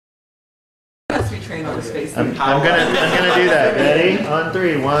train on his face. I'm gonna do that. Ready? On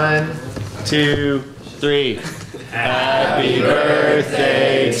three. 1, 2, 3. Happy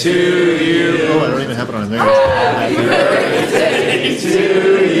birthday to you. Oh, I don't even have it on there. Happy birthday to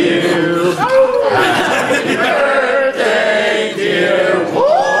you. Happy birthday, dear.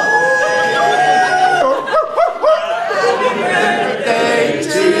 Happy birthday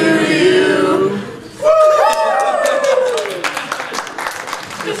to you.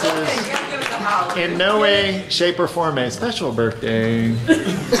 This is in no way, shape, or form a special birthday.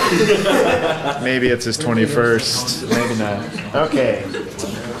 Maybe it's his 21st. Maybe not. Okay.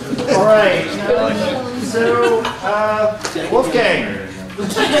 All right. So, Wolfgang,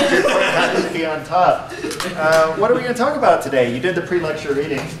 happy to be on top. What are we going to talk about today? You did the pre-lecture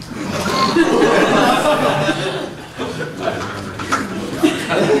reading.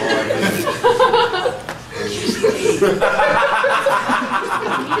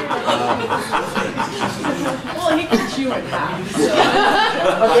 Well, he can chew it half.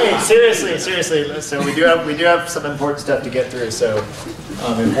 Okay, seriously. So we do have some important stuff to get through. So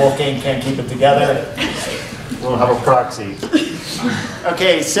if Wolfgang can't keep it together, we'll have a proxy.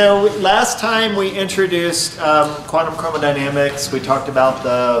 Okay, so last time we introduced quantum chromodynamics. We talked about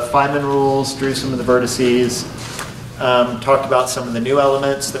the Feynman rules, drew some of the vertices, talked about some of the new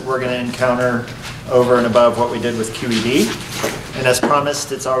elements that we're going to encounter over and above what we did with QED. And as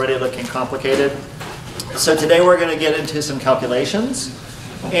promised, it's already looking complicated. So today we're going to get into some calculations.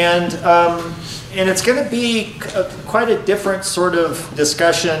 And it's going to be quite a different sort of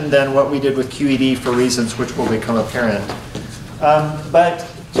discussion than what we did with QED for reasons which will become apparent. But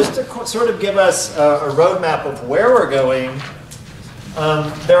just to sort of give us a roadmap of where we're going,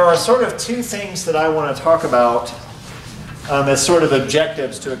 there are sort of two things that I want to talk about as sort of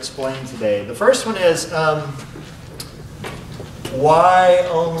objectives to explain today. The first one is why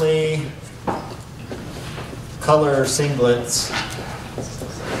only color singlets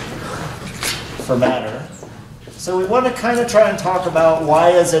for matter. So we want to kind of try and talk about why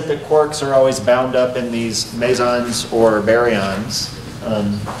is it that quarks are always bound up in these mesons or baryons.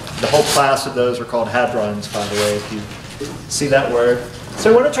 The whole class of those are called hadrons, by the way, if you see that word.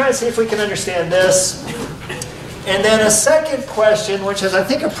 So I want to try and see if we can understand this. And then a second question, which has, I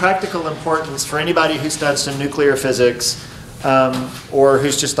think, a practical importance for anybody who's done some nuclear physics or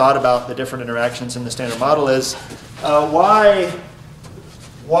who's just thought about the different interactions in the Standard Model is, why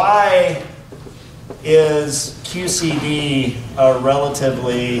is QCD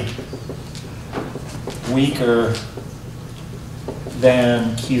relatively weaker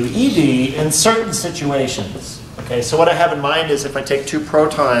than QED in certain situations? Okay, so what I have in mind is if I take two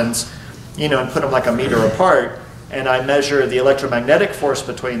protons, and put them like a meter apart, and I measure the electromagnetic force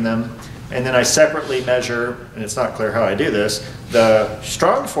between them, and then I separately measure, and it's not clear how I do this, the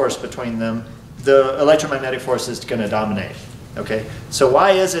strong force between them, the electromagnetic force is going to dominate. Okay, so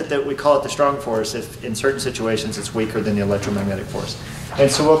why is it that we call it the strong force if in certain situations it's weaker than the electromagnetic force?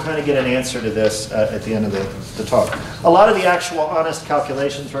 And so we'll kind of get an answer to this at the end of the talk. A lot of the actual honest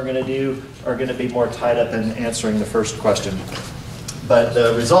calculations we're going to do are going to be more tied up in answering the first question. But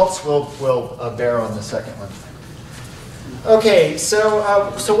the results will bear on the second one. Okay, so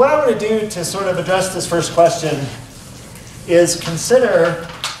what I want to do to sort of address this first question is consider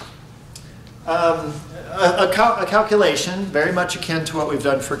a calculation very much akin to what we've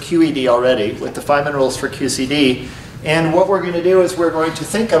done for QED already with the Feynman rules for QCD. And what we're going to do is we're going to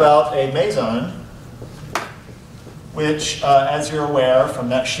think about a meson, which, as you're aware from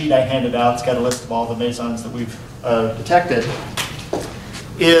that sheet I handed out, it's got a list of all the mesons that we've detected,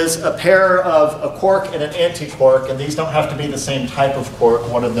 is a pair of a quark and an anti-quark, and these don't have to be the same type of quark.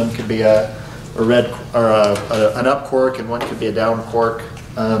 One of them could be a red or an up quark, and one could be a down quark.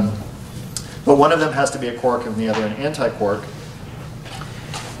 But one of them has to be a quark, and the other an anti-quark.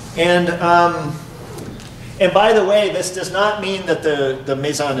 And by the way, this does not mean that the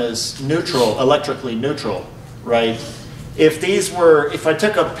meson is neutral, electrically neutral, right? If I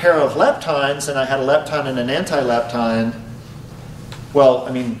took a pair of leptons and I had a lepton and an anti-lepton, well,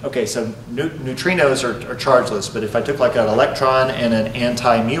 I mean, okay, so neutrinos are chargeless, but if I took like an electron and an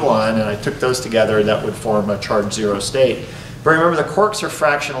anti-muon and I took those together, that would form a charged zero state. But remember, the quarks are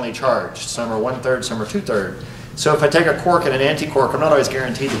fractionally charged. Some are 1/3, some are 2/3. So if I take a quark and an anti-quark, I'm not always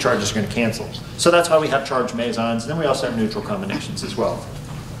guaranteed the charges are going to cancel. So that's why we have charged mesons. And then we also have neutral combinations as well.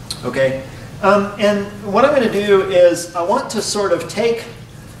 Okay, and what I'm going to do is I want to sort of take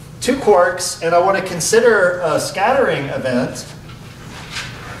two quarks and I want to consider a scattering event.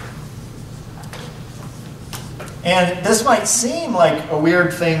 And this might seem like a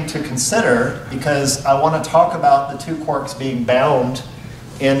weird thing to consider because I want to talk about the two quarks being bound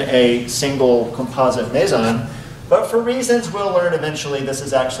in a single composite meson. But for reasons we'll learn eventually, this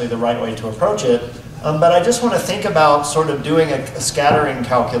is actually the right way to approach it. But I just want to think about sort of doing a scattering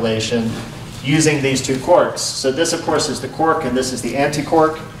calculation using these two quarks. So this, of course, is the quark, and this is the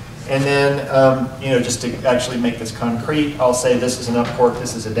antiquark. And then, just to actually make this concrete, I'll say this is an up quark,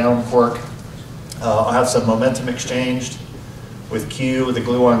 this is a down quark. I'll have some momentum exchanged with Q, with the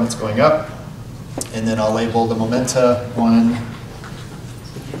gluon that's going up. And then I'll label the momenta 1,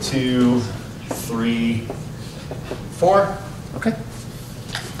 2, 3, 4. Okay.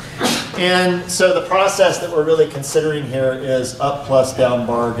 And so the process that we're really considering here is up plus down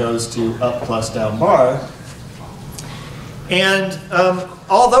bar goes to up plus down bar. And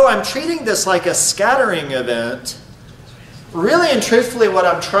although I'm treating this like a scattering event, really and truthfully what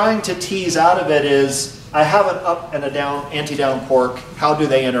I'm trying to tease out of it is I have an up and a down, anti-down quark. How do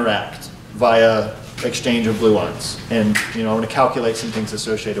they interact via exchange of gluons? And I want to calculate some things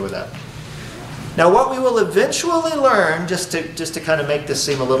associated with that. Now what we will eventually learn, just to kind of make this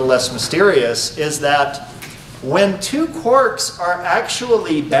seem a little less mysterious, is that when two quarks are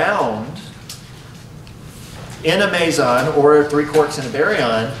actually bound in a meson, or three quarks in a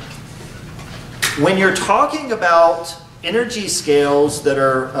baryon, when you're talking about energy scales that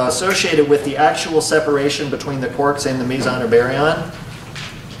are associated with the actual separation between the quarks and the meson or baryon,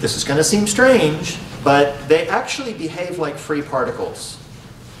 this is going to seem strange, but they actually behave like free particles.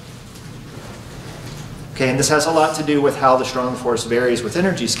 Okay, and this has a lot to do with how the strong force varies with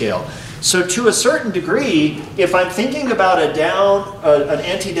energy scale. So to a certain degree, if I'm thinking about a down, an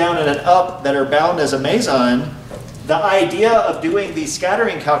anti-down and an up that are bound as a meson, the idea of doing these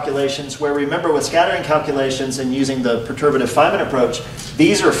scattering calculations, where remember with scattering calculations and using the perturbative Feynman approach,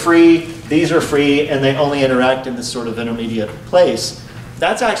 these are free, and they only interact in this sort of intermediate place.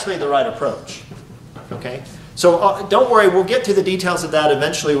 That's actually the right approach. Okay? So don't worry, we'll get to the details of that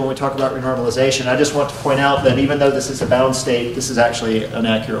eventually when we talk about renormalization. I just want to point out that even though this is a bound state, this is actually an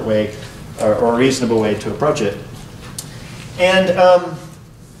accurate way or a reasonable way to approach it. And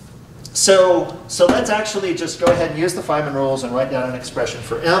so let's actually just go ahead and use the Feynman rules and write down an expression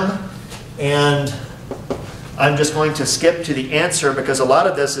for M. And I'm just going to skip to the answer because a lot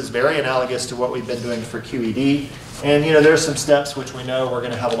of this is very analogous to what we've been doing for QED. And there's some steps which we know we're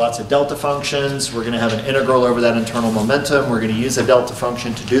going to have lots of delta functions. We're going to have an integral over that internal momentum. We're going to use a delta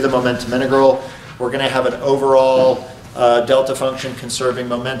function to do the momentum integral. We're going to have an overall delta function conserving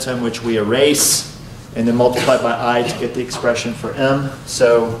momentum, which we erase, and then multiply by I to get the expression for M.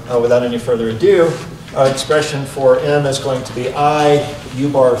 So without any further ado, our expression for M is going to be I U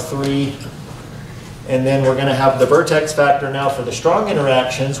bar 3. And then we're going to have the vertex factor now for the strong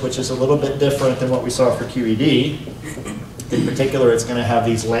interactions, which is a little bit different than what we saw for QED. In particular, it's going to have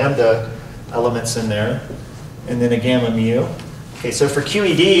these lambda elements in there, and then a gamma mu. Okay, so for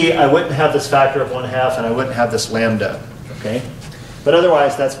QED, I wouldn't have this factor of 1/2, and I wouldn't have this lambda. Okay, but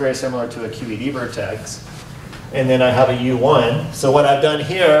otherwise, that's very similar to a QED vertex. And then I have a U1. So what I've done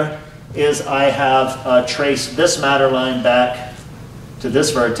here is I have traced this matter line back to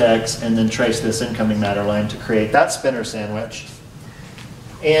this vertex, and then trace this incoming matter line to create that spinner sandwich.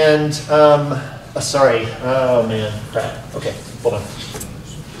 And, sorry, oh man, crap. Okay, hold on.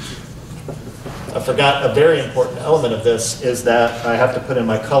 I forgot a very important element of this is that I have to put in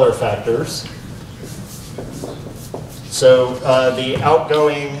my color factors. So the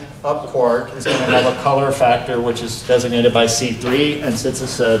outgoing up quark is going to have a color factor which is designated by C3, and since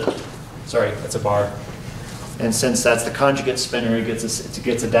it's a, sorry, it's a bar. And since that's the conjugate spinner, it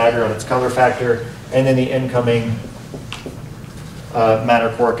gets a dagger on its color factor. And then the incoming matter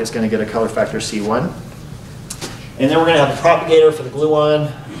quark is going to get a color factor C1. And then we're going to have a propagator for the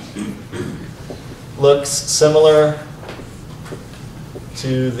gluon. Looks similar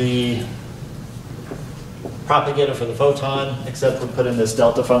to the propagator for the photon, except we put in this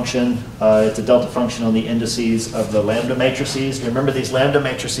delta function. It's a delta function on the indices of the lambda matrices. Remember, these lambda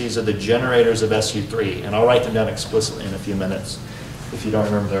matrices are the generators of SU3, and I'll write them down explicitly in a few minutes if you don't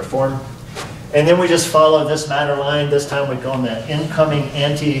remember their form. And then we just follow this matter line. This time we go on the incoming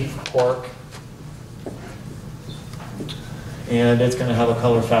anti-quark, and it's going to have a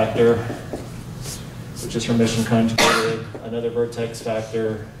color factor, which is Hermitian conjugated, another vertex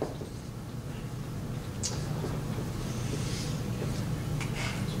factor,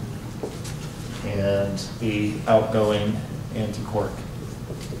 and the outgoing anti-quark.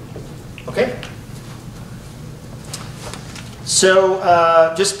 Okay? So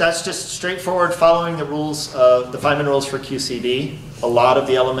that's just straightforward following the rules, the Feynman rules for QCD. A lot of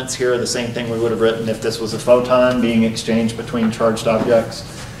the elements here are the same thing we would have written if this was a photon being exchanged between charged objects.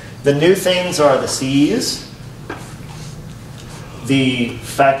 The new things are the C's. the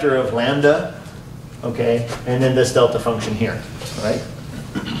factor of lambda, okay, and then this delta function here, right?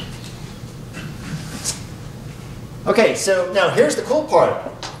 Okay, so now here's the cool part,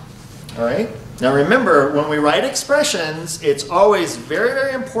 all right? Now remember, when we write expressions, it's always very,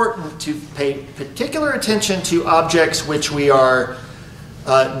 very important to pay particular attention to objects which we are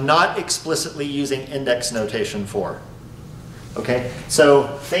not explicitly using index notation for. Okay, so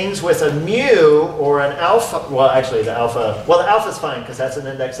things with a mu or an alpha, well actually the alpha's fine because that's an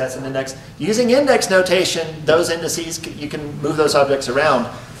index, that's an index. Using index notation, those indices, you can move those objects around.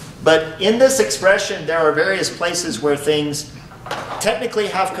 But in this expression, there are various places where things technically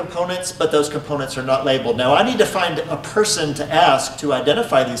have components, but those components are not labeled. Now I need to find a person to ask to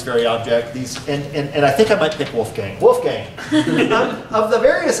identify these very objects, and I think I might pick Wolfgang. Wolfgang, of the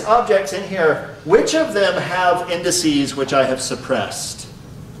various objects in here, which of them have indices which I have suppressed?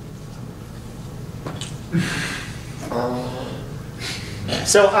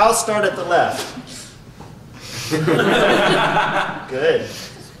 So I'll start at the left. Good.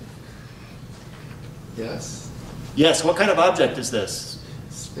 Yes. Yes, what kind of object is this?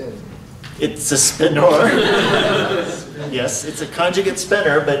 Spin. It's a spinor. Yes, it's a conjugate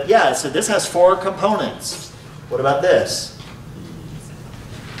spinor, but yeah, so this has 4 components. What about this?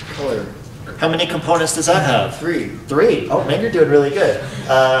 Color. How many components does that have? 3. 3. Oh, man, you're doing really good.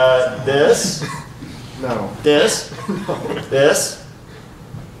 This. No. This. No. This.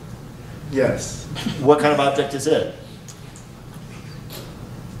 Yes. What kind of object is it?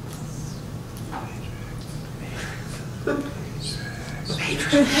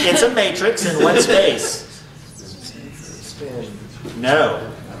 It's a matrix in what space? Spin. No.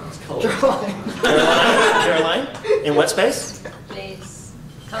 Caroline? In what space? Space.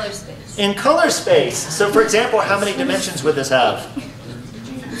 Color space. In color space. So for example, how many dimensions would this have?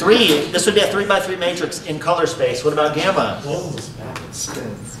 3. This would be a 3 by 3 matrix in color space. What about gamma?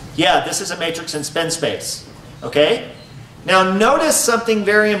 Spin. Yeah, this is a matrix in spin space. Okay? Now notice something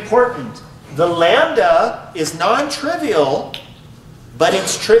very important. The lambda is non-trivial, but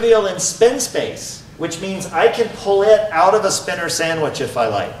it's trivial in spin space, which means I can pull it out of a spinor sandwich if I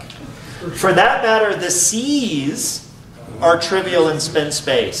like. For that matter, the C's are trivial in spin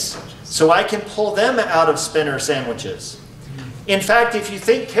space, so I can pull them out of spinor sandwiches. In fact, if you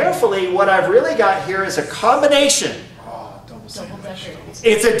think carefully, what I've really got here is a combination.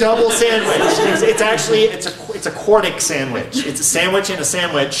 It's a double sandwich. It's actually a quartic sandwich. It's a sandwich in a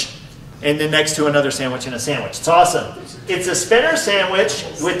sandwich, and then next to another sandwich in a sandwich. It's awesome. It's a spinor sandwich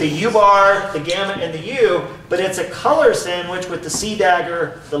with the U bar, the gamma, and the U, but it's a color sandwich with the C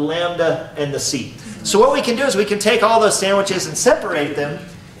dagger, the lambda, and the C. So what we can do is we can take all those sandwiches and separate them,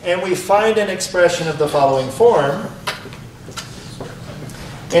 and we find an expression of the following form.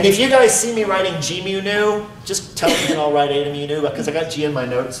 And if you guys see me writing G mu nu, just tell me and I'll write A to mu nu, because I got G in my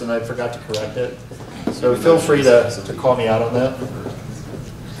notes and I forgot to correct it. So feel free to call me out on that.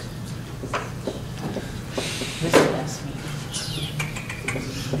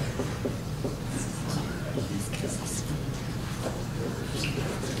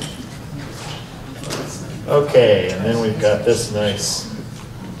 Okay, and then we've got this nice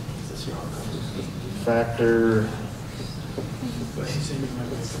factor.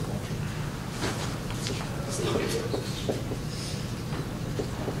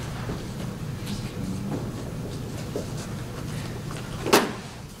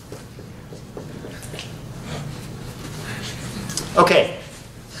 Okay.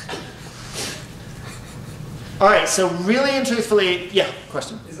 All right, so really and truthfully, yeah,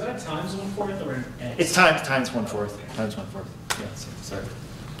 question? Is that a times 1/4 or an X? It's times 1/4. Times 1/4. Yeah, sorry.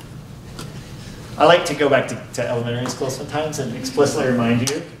 I like to go back to elementary school sometimes and explicitly remind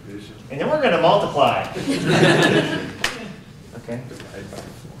you. And then we're going to multiply. Okay.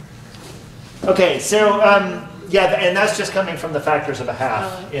 Okay, so yeah, and that's just coming from the factors of a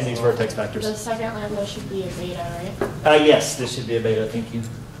half in these vertex factors. The second lambda should be a beta, right? Yes, this should be a beta, thank you.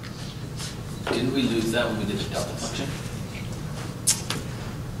 Didn't we lose that when we did the delta function?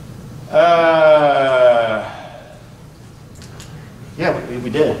 Yeah, we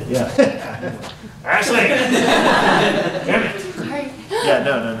did, yeah. Ashley! Damn it. Sorry. Yeah,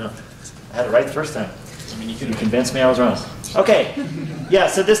 no. I had it right the first time. I mean, you convinced me I was wrong. Okay, yeah,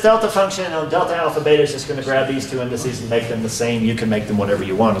 so this delta function, delta alpha beta, is just going to grab these 2 indices and make them the same. You can make them whatever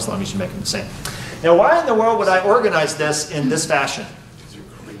you want as long as you make them the same. Now, why in the world would I organize this in this fashion?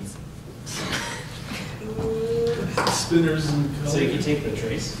 Spinners and colors. So you can take the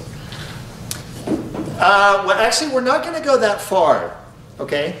trace? Well, actually, we're not going to go that far,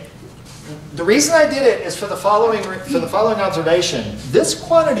 okay? The reason I did it is for the following observation. This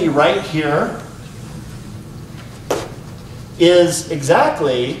quantity right here is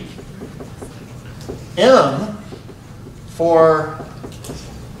exactly M for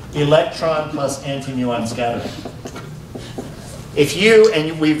electron plus anti-muon scattering. If you,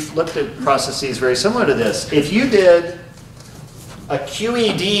 and we've looked at processes very similar to this, if you did a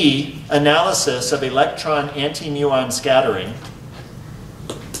QED analysis of electron anti-muon scattering,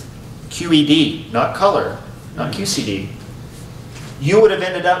 QED, not color, not QCD, you would have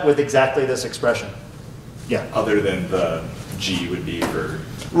ended up with exactly this expression. Yeah. Other than the G would be for...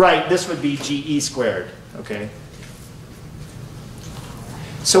 Right, this would be GE squared, okay?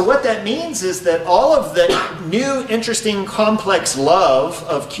 So what that means is that all of the new, interesting, complex love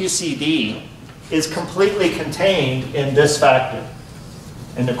of QCD is completely contained in this factor.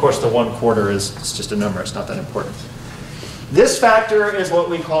 And of course the 1/4 is it's just a number, it's not that important. This factor is what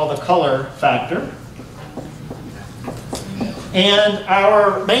we call the color factor. And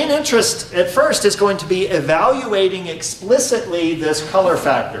our main interest at first is going to be evaluating explicitly this color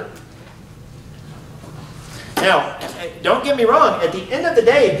factor. Now, don't get me wrong, at the end of the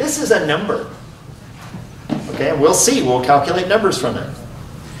day, this is a number. Okay, we'll see, we'll calculate numbers from it.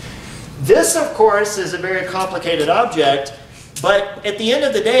 This, of course, is a very complicated object, but at the end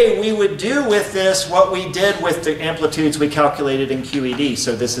of the day, we would do with this what we did with the amplitudes we calculated in QED.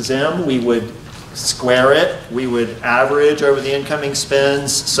 So this is M, we would square it, we would average over the incoming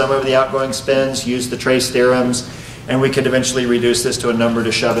spins, sum over the outgoing spins, use the trace theorems, and we could eventually reduce this to a number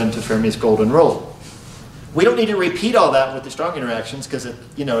to shove into Fermi's golden rule. We don't need to repeat all that with the strong interactions because at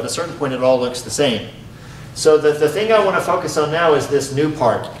a certain point it all looks the same. So the thing I want to focus on now is this new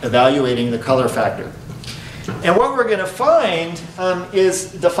part, evaluating the color factor. And what we're going to find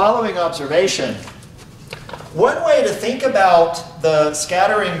is the following observation. One way to think about the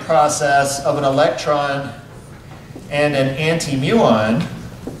scattering process of an electron and an anti-muon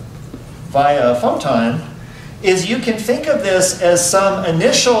via a photon is you can think of this as some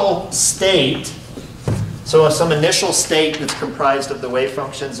initial state. So some initial state that's comprised of the wave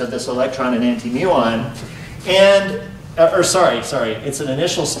functions of this electron and anti-muon. And, it's an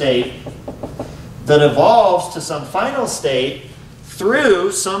initial state that evolves to some final state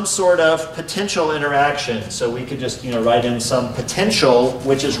through some sort of potential interaction. So we could just write in some potential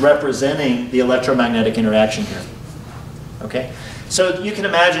which is representing the electromagnetic interaction here. Okay? So you can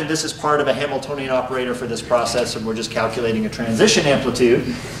imagine this is part of a Hamiltonian operator for this process, and we're just calculating a transition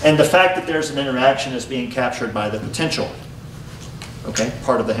amplitude. And the fact that there's an interaction is being captured by the potential. Okay?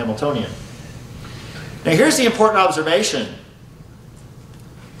 Part of the Hamiltonian. Now here's the important observation.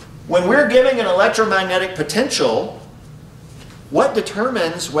 When we're giving an electromagnetic potential, what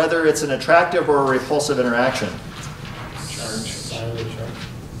determines whether it's an attractive or a repulsive interaction?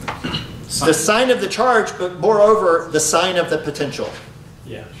 The sign of the charge, but moreover, the sign of the potential.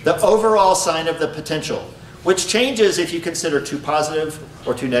 Yeah. The overall sign of the potential, which changes if you consider two positive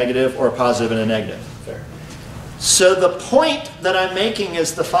or two negative or a positive and a negative. Fair. So the point that I'm making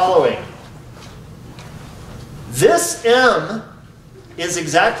is the following. This M is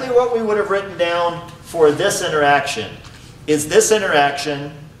exactly what we would have written down for this interaction. Is this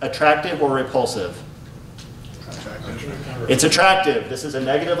interaction attractive or repulsive? It's attractive. This is a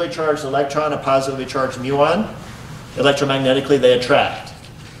negatively charged electron, a positively charged muon. Electromagnetically, they attract.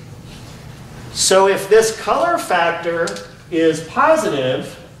 So if this color factor is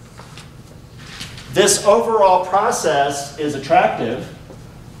positive, this overall process is attractive.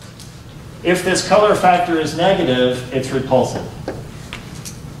 If this color factor is negative, it's repulsive.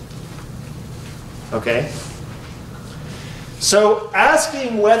 Okay? So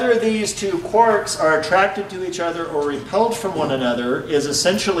asking whether these two quarks are attracted to each other or repelled from one another is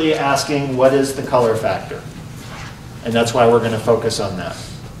essentially asking what is the color factor. And that's why we're going to focus on that.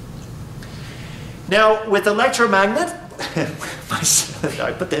 Now, with electromagnet,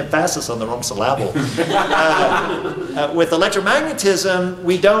 I put the emphasis on the wrong syllable. With electromagnetism,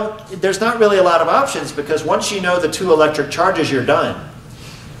 there's not really a lot of options because once you know the two electric charges, you're done.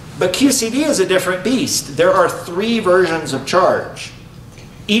 But QCD is a different beast. There are 3 versions of charge,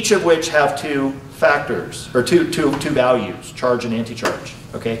 each of which have 2 factors, or two values, charge and anti-charge.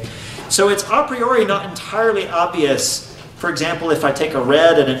 Okay? So it's a priori not entirely obvious, for example, if I take a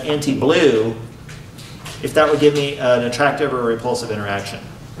red and an anti-blue, if that would give me an attractive or a repulsive interaction.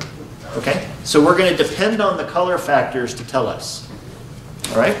 Okay? So we're going to depend on the color factors to tell us.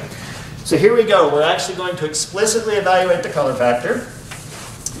 All right? So here we go. We're actually going to explicitly evaluate the color factor.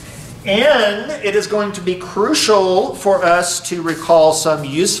 And it is going to be crucial for us to recall some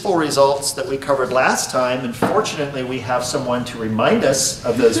useful results that we covered last time. And fortunately, we have someone to remind us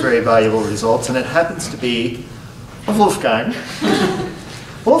of those very valuable results. And it happens to be Wolfgang.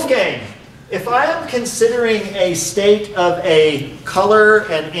 Wolfgang, if I am considering a state of a color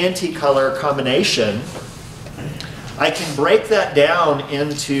and anti-color combination, I can break that down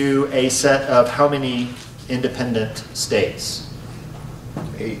into a set of how many independent states?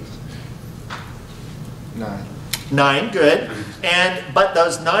 8. 9. 9, good. But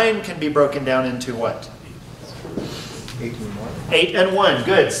those 9 can be broken down into what? 8 and 1. 8 and 1,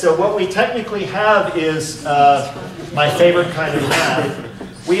 good. So what we technically have is my favorite kind of math.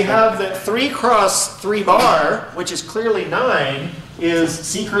 We have that 3 cross 3 bar, which is clearly 9, is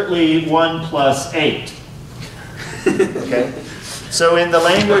secretly 1 plus 8. Okay? So in the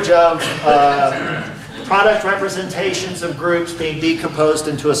language of product representations of groups being decomposed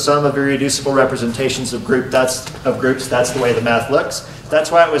into a sum of irreducible representations of groups, that's the way the math looks.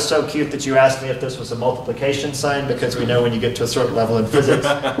 That's why it was so cute that you asked me if this was a multiplication sign, because we know when you get to a certain level in physics,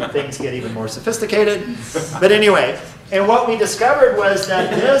 things get even more sophisticated. But anyway, and what we discovered was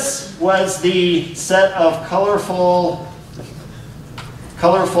that this was the set of colorful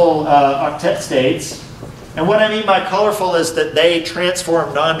octet states. And what I mean by colorful is that they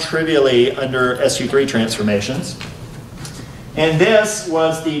transform non-trivially under SU3 transformations. And this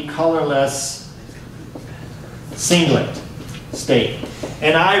was the colorless singlet state.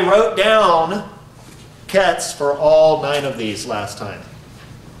 And I wrote down kets for all 9 of these last time.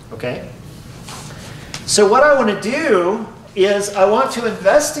 Okay? So what I want to do is I want to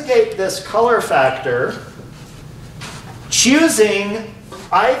investigate this color factor choosing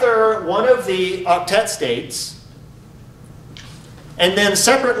either one of the octet states and then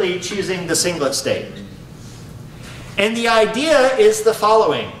separately choosing the singlet state. And the idea is the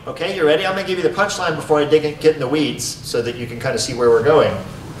following. Okay, you ready? I'm going to give you the punchline before I get in the weeds so that you can kind of see where we're going.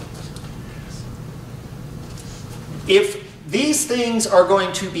 If these things are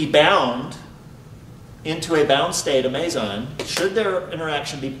going to be bound into a bound state, a meson, should their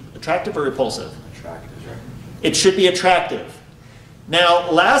interaction be attractive or repulsive? Attractive, right? It should be attractive. Now,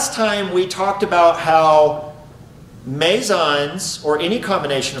 last time we talked about how mesons, or any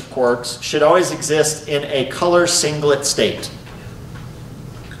combination of quarks, should always exist in a color singlet state.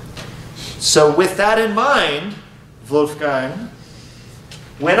 So with that in mind, Wolfgang,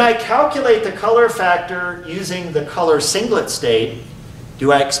 when I calculate the color factor using the color singlet state,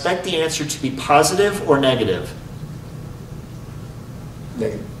 do I expect the answer to be positive or negative?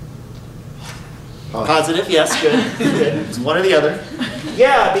 Negative. Positive, yes, good. Good. It's one or the other.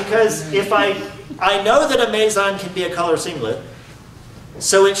 Yeah, because if I know that a meson can be a color singlet,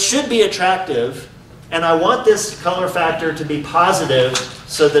 so it should be attractive, and I want this color factor to be positive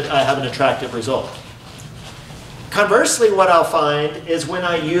so that I have an attractive result. Conversely, what I'll find is when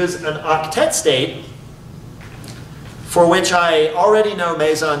I use an octet state, for which I already know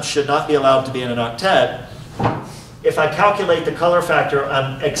mesons should not be allowed to be in an octet, if I calculate the color factor,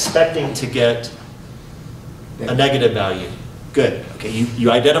 I'm expecting to get a negative value. Good. Okay,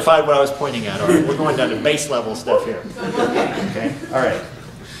 you identified what I was pointing at. All right, we're going down to base level stuff here. Okay, all right.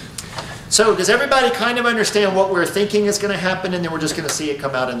 So does everybody kind of understand what we're thinking is going to happen, and then we're just going to see it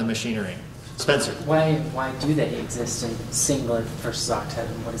come out in the machinery? Spencer. Why do they exist in singlet versus octet,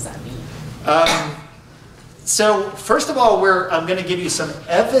 and what does that mean? So first of all, I'm going to give you some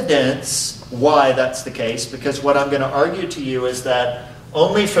evidence why that's the case, because what I'm going to argue to you is that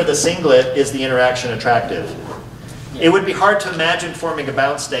only for the singlet is the interaction attractive. Yeah. It would be hard to imagine forming a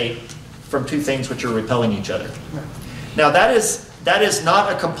bound state from 2 things which are repelling each other. Right. Now that is not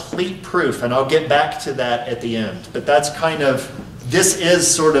a complete proof, and I'll get back to that at the end. But that's kind of, this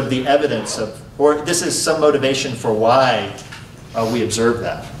is sort of the evidence of, or this is some motivation for why we observe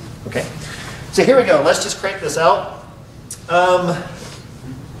that. Okay, so here we go. Let's just crank this out.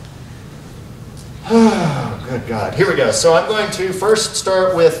 Oh, good God. Here we go. So I'm going to first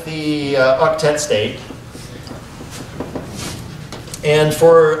start with the octet state. And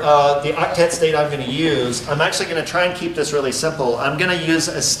for the octet state I'm going to use, I'm actually going to try and keep this really simple. I'm going to use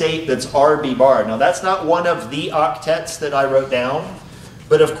a state that's RB bar. Now that's not one of the octets that I wrote down,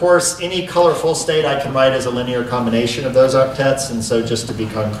 but of course any colorful state I can write as a linear combination of those octets, and so just to be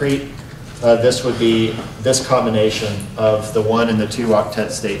concrete, this would be this combination of the 1 and the 2 octet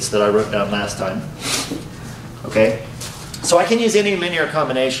states that I wrote down last time. Okay? So I can use any linear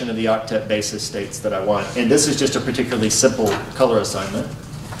combination of the octet basis states that I want. And this is just a particularly simple color assignment.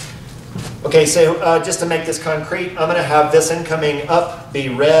 Okay, so just to make this concrete, I'm going to have this incoming up be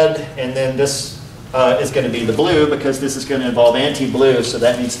red, and then this is going to be the blue, because this is going to involve anti-blue, so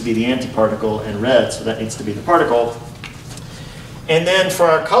that needs to be the antiparticle, and red, so that needs to be the particle. And then for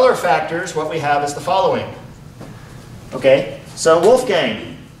our color factors, what we have is the following. Okay, so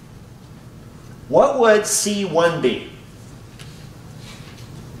Wolfgang, what would C1 be?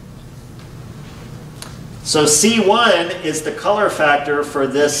 So C1 is the color factor for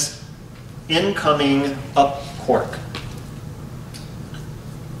this incoming up quark,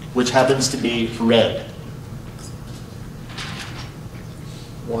 which happens to be red.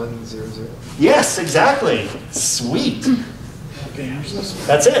 1, 0, 0. Yes, exactly. Sweet.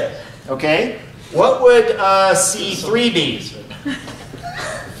 That's it. Okay. What would C3 be?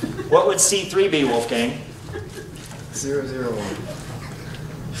 What would C3 be, Wolfgang? 0, 0, 1.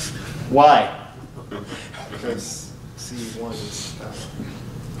 Why? Because C1 is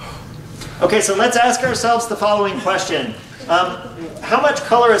Okay, so let's ask ourselves the following question. How much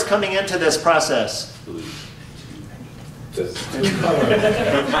color is coming into this process?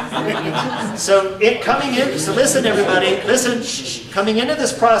 So listen everybody, listen, coming into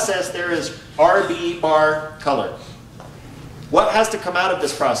this process there is RB bar color. What has to come out of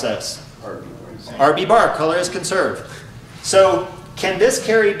this process? RB bar, color is conserved. So can this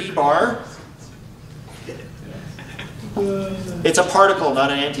carry B bar? It's a particle,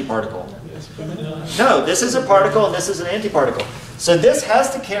 not an antiparticle. No, this is a particle and this is an antiparticle. So this has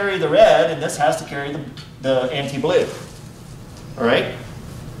to carry the red and this has to carry the anti-blue. All right?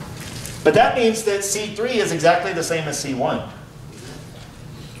 But that means that C3 is exactly the same as C1.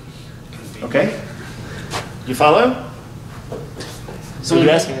 Okay? You follow? So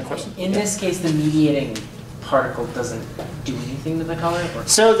you're asking a question? In this case, the mediating particle doesn't do anything to the color? Or?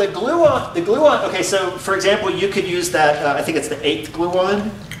 So the gluon, okay, so for example, you could use that, I think it's the 8th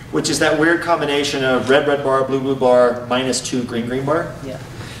gluon, which is that weird combination of red, red bar, blue, blue bar, -2, green, green bar. Yeah.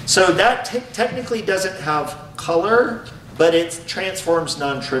 So that technically doesn't have color, but it transforms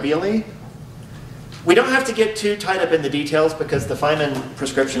non-trivially. We don't have to get too tied up in the details because the Feynman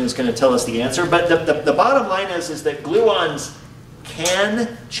prescription is going to tell us the answer, but the bottom line is that gluons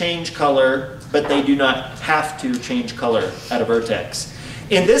can change color, but they do not have to change color at a vertex.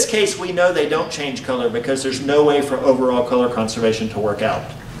 In this case, we know they don't change color because there's no way for overall color conservation to work out.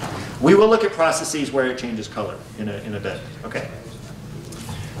 We will look at processes where it changes color in a bit. Okay.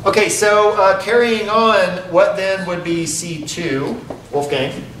 Okay, so carrying on, what then would be C2?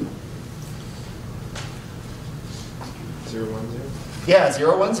 Wolfgang? 0, 1, 0. Yeah,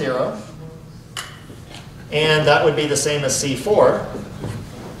 0, 1, 0. And that would be the same as C4.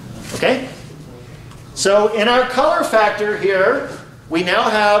 Okay? So in our color factor here, we now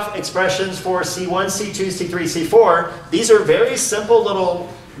have expressions for C1, C2, C3, C4. These are very simple little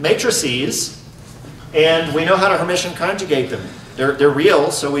matrices, and we know how to Hermitian conjugate them. They're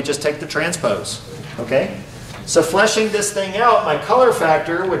real, so we just take the transpose. Okay? So fleshing this thing out, my color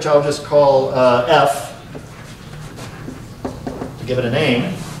factor, which I'll just call F, to give it a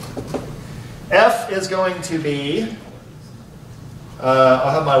name, F is going to be,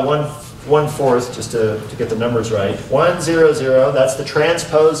 I'll have my 1/4 just to get the numbers right. 1, 0, 0, that's the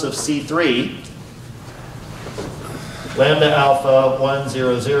transpose of C3. Lambda alpha 1,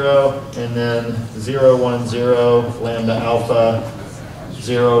 0, 0, and then 0, 1, 0, lambda alpha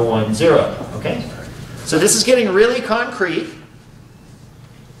 0, 1, 0. Okay? So this is getting really concrete.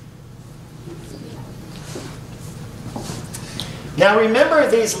 Now remember,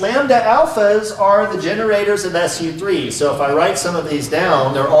 these lambda alphas are the generators of SU3. So if I write some of these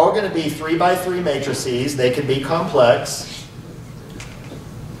down, they're all going to be 3 by 3 matrices. They can be complex.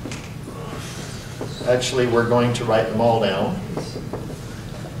 Actually, we're going to write them all down. It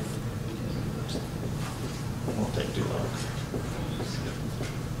won't take too long.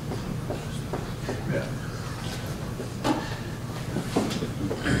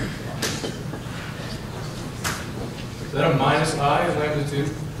 Is that a minus I in magnitude?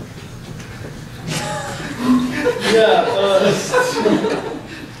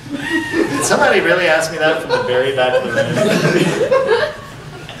 Did somebody really ask me that from the very back of the room?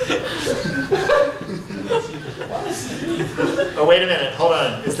 Oh, wait a minute. Hold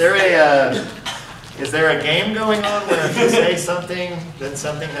on. Is there a game going on where if you say something, then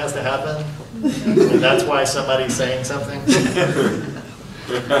something has to happen? And that's why somebody's saying something?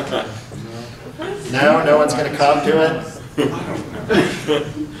 No? No one's going to cop to it?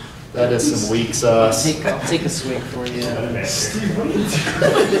 That is some weak sauce. I'll take a swig for you.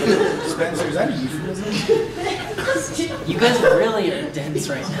 Spencer, is that a euphemism? You guys really are dense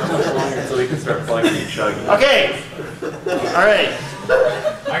right now. So we can start flexing and chugging. Okay. All right.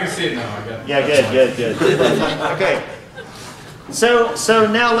 I can see it now. I got it. Yeah, good. Okay. So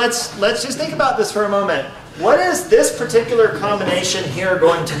now let's just think about this for a moment. What is this particular combination here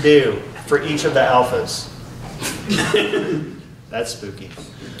going to do for each of the alphas? That's spooky.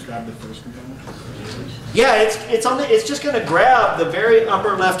 Grab the first component. Yeah, it's just going to grab the very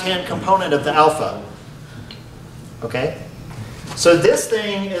upper left-hand component of the alpha. Okay? So this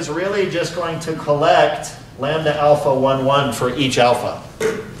thing is really just going to collect lambda alpha 1, 1 for each alpha.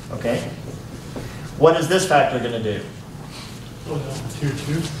 Okay? What is this factor going to do? Oh, no, 2,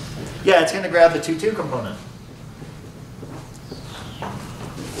 2. Yeah, it's going to grab the 2, 2 component.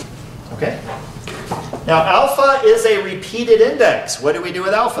 Okay? Now, alpha is a repeated index. What do we do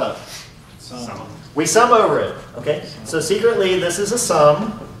with alpha? Sum. We sum over it. Okay? So secretly, this is a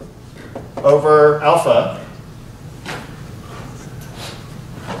sum over alpha.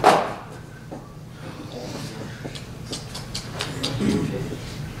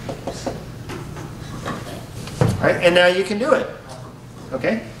 All right, and now you can do it.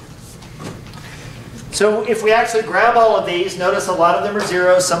 Okay? So if we actually grab all of these, notice a lot of them are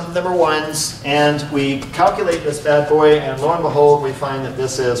zeros, some of them are ones, and we calculate this bad boy, and lo and behold, we find that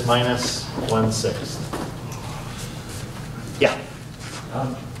this is minus 1/6. Yeah?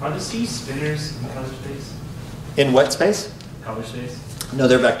 Are the C spinners in color space? In what space? Color space? No,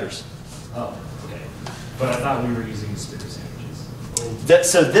 they're vectors. Oh, okay. But I thought we were using spinner sandwiches.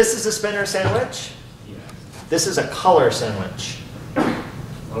 So this is a spinner sandwich. Yeah. This is a color sandwich.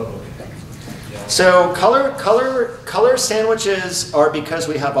 Oh, okay. Yeah. So color sandwiches are because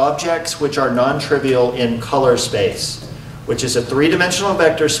we have objects which are non-trivial in color space, which is a three-dimensional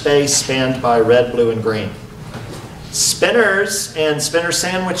vector space spanned by red, blue, and green. Spinners and spinner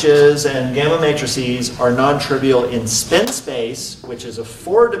sandwiches and gamma matrices are non-trivial in spin space, which is a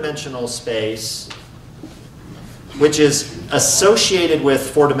four-dimensional space, which is associated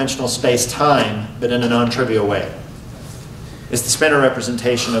with four-dimensional space-time, but in a non-trivial way. It's the spinner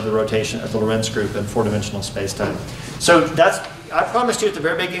representation of the rotation of the Lorentz group in four-dimensional space-time. So that's, I promised you at the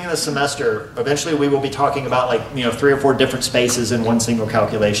very beginning of the semester, eventually we will be talking about like, 3 or 4 different spaces in one single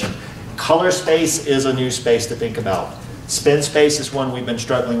calculation. Color space is a new space to think about. Spin space is one we've been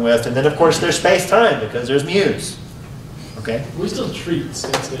struggling with. And then, of course, there's space-time because there's muse. Okay? We still treat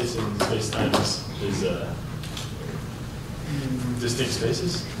spin space and space-time as distinct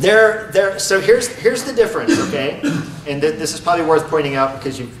spaces? So here's the difference, okay? And this is probably worth pointing out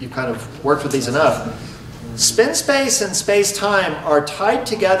because you've kind of worked with these enough. Spin space and space-time are tied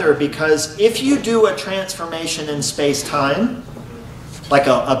together because if you do a transformation in space-time, like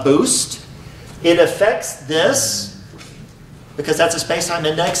a boost, it affects this, because that's a space-time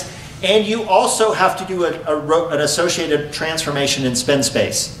index, and you also have to do an associated transformation in spin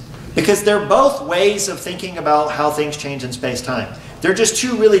space. Because they're both ways of thinking about how things change in space-time. They're just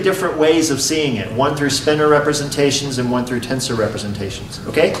two really different ways of seeing it, one through spinor representations and one through tensor representations,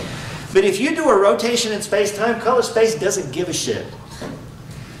 okay? But if you do a rotation in space-time, color space doesn't give a shit.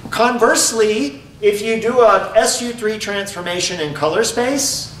 Conversely, if you do a SU3 transformation in color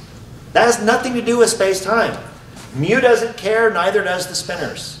space, that has nothing to do with space-time. Mu doesn't care, neither does the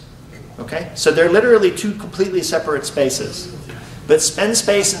spinners. Okay? So they're literally two completely separate spaces. But spin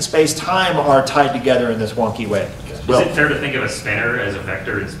space and space-time are tied together in this wonky way. Is it fair to think of a spinner as a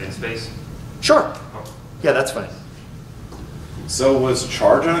vector in spin space? Sure. Yeah, that's fine. So was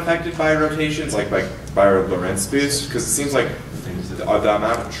charge unaffected by rotations, like by a Lorentz boost? Because it seems like the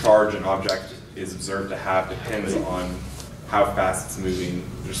amount of charge an object is observed to have depends on how fast it's moving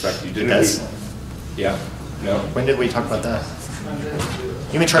with respect to you. Yeah? No? When did we talk about that?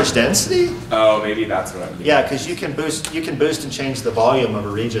 You mean charge density? Oh, maybe that's what I'm thinking. Yeah, because you can boost and change the volume of a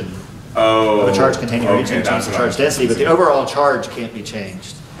region. Oh, of a charge containing region and change the charge density, but the overall charge can't be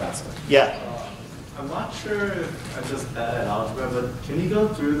changed. That's what. Yeah. I'm not sure if I just bad at algebra, but can you go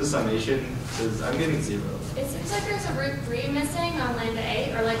through the summation? Because I'm getting 0. It seems like there's a root 3 missing on lambda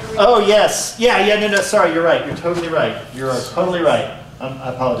 8, or like a root Oh, yes. Yeah, no, sorry, you're right. You're totally right. You're totally right.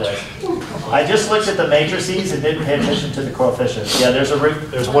 I apologize. I just looked at the matrices and didn't pay attention to the coefficients. Yeah, there's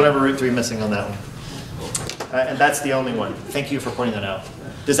one over root 3 missing on that one. And that's the only one. Thank you for pointing that out.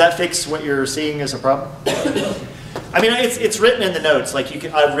 Does that fix what you're seeing as a problem? I mean, it's written in the notes. Like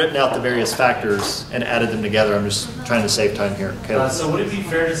I've written out the various factors and added them together. I'm just trying to save time here. Okay. So would it be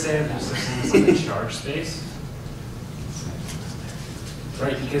fair to say that there's like a charge space?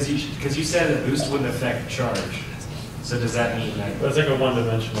 Right, because you said a boost wouldn't affect charge. So does that mean that? That's like a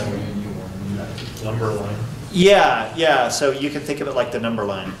one-dimensional number line. Yeah. So you can think of it like the number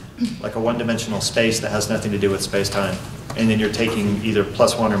line, like a one-dimensional space that has nothing to do with space-time. And then you're taking either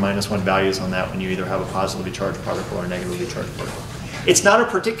 +1 or -1 values on that when you either have a positively charged particle or a negatively charged particle. It's not a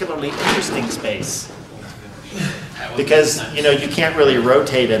particularly interesting space because you can't really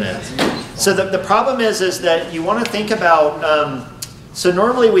rotate in it. So the problem is that you want to think about. So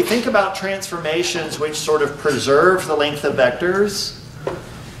normally we think about transformations which sort of preserve the length of vectors.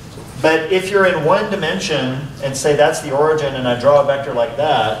 But if you're in one dimension and say that's the origin and I draw a vector like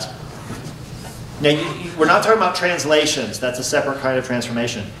that, Now, we're not talking about translations. That's a separate kind of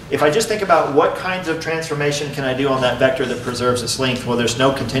transformation. If I just think about what kinds of transformation can I do on that vector that preserves its length, well, there's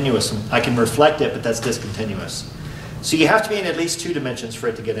no continuous. I can reflect it, but that's discontinuous. So you have to be in at least 2 dimensions for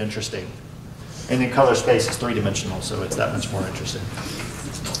it to get interesting. And then color space is 3-dimensional, so it's that much more interesting.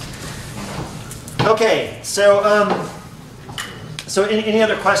 Okay, so any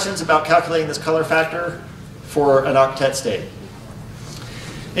other questions about calculating this color factor for an octet state?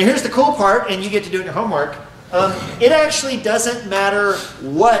 And here's the cool part, and you get to do it in your homework. It actually doesn't matter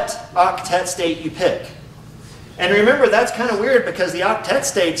what octet state you pick. And remember, that's kind of weird because the octet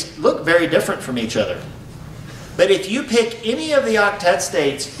states look very different from each other. But if you pick any of the octet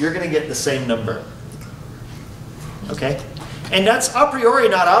states, you're going to get the same number. Okay? And that's a priori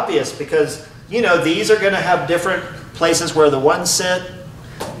not obvious because, you know, these are going to have different places where the 1 sit,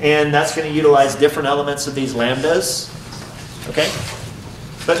 and that's going to utilize different elements of these lambdas. Okay?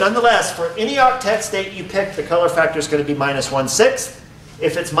 But nonetheless, for any octet state you pick, the color factor is going to be -1/6.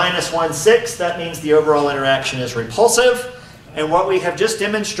 If it's -1/6, that means the overall interaction is repulsive. And what we have just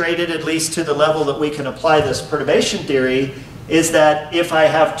demonstrated, at least to the level that we can apply this perturbation theory, is that if I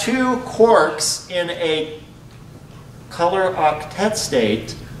have 2 quarks in a color octet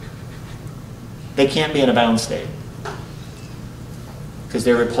state, they can't be in a bound state because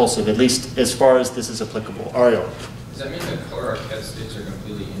they're repulsive, at least as far as this is applicable. Ariel. Does that mean that color octet states are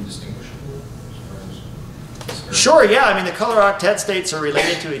completely indistinguishable? Sure, yeah. I mean, the color octet states are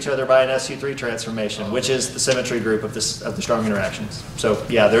related to each other by an SU3 transformation, which is the symmetry group of the strong interactions. So,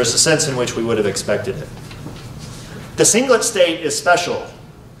 yeah, there's a sense in which we would have expected it. The singlet state is special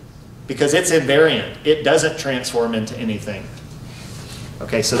because it's invariant. It doesn't transform into anything.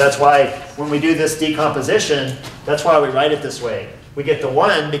 Okay, so that's why when we do this decomposition, that's why we write it this way. We get the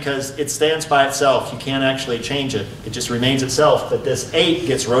 1 because it stands by itself. You can't actually change it. It just remains itself. But this 8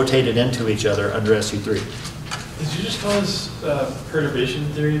 gets rotated into each other under SU3. Did you just call this perturbation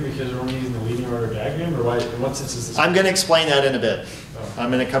theory because we're only using the leading order diagram? Or why, in what sense is this? I'm going to explain that in a bit. Oh.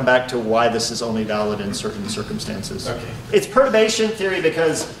 I'm going to come back to why this is only valid in certain circumstances. Okay. It's perturbation theory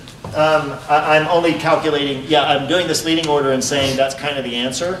because I'm only calculating, I'm doing this leading order and saying that's kind of the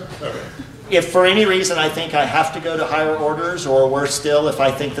answer. Okay. If for any reason I think I have to go to higher orders, or worse still, if I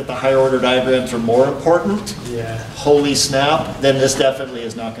think that the higher order diagrams are more important, holy snap, then this definitely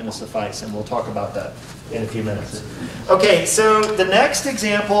is not going to suffice, and we'll talk about that in a few minutes. Okay, so the next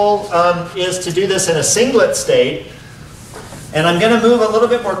example is to do this in a singlet state, and I'm going to move a little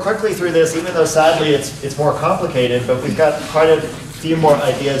bit more quickly through this, even though sadly it's more complicated, but we've got quite a few more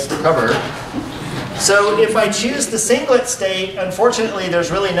ideas to cover. So if I choose the singlet state, unfortunately,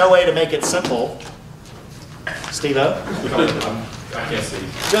 there's really no way to make it simple. Steve-O? I can't see.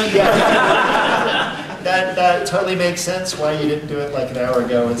 Yeah. That totally makes sense why you didn't do it like an hour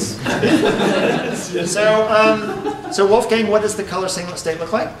ago. So Wolfgang, what does the color singlet state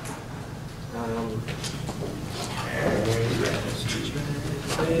look like?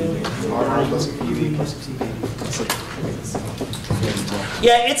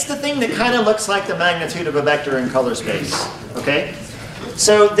 Yeah, it's the thing that kind of looks like the magnitude of a vector in color space. Okay?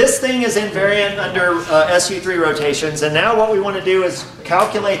 So this thing is invariant under SU3 rotations, and now what we want to do is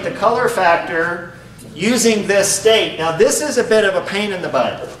calculate the color factor using this state. Now this is a bit of a pain in the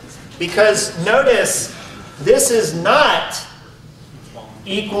butt, because notice this is not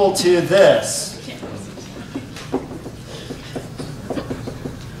equal to this.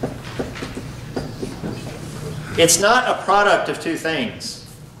 It's not a product of 2 things,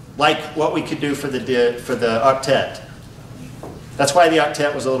 like what we could do for the octet. That's why the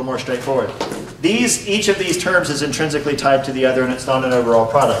octet was a little more straightforward. Each of these terms is intrinsically tied to the other, and it's not an overall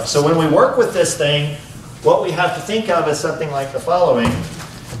product. So when we work with this thing, what we have to think of is something like the following.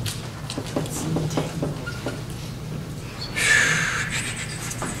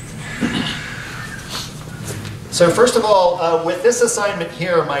 So first of all, with this assignment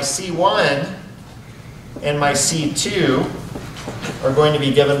here, my C1 and my C2 are going to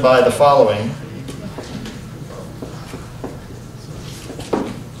be given by the following.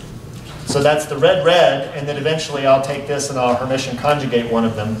 So that's the red, and then eventually I'll take this and I'll Hermitian conjugate one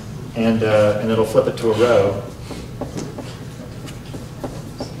of them, and it'll flip it to a row.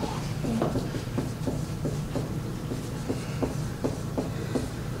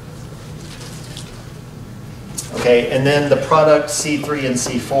 Okay, and then the product C3 and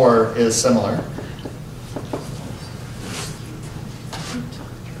C4 is similar.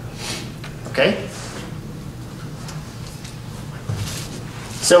 Okay?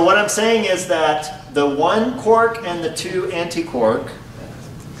 So what I'm saying is that the 1 quark and the 2 antiquark,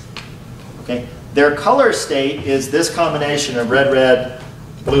 okay, their color state is this combination of red,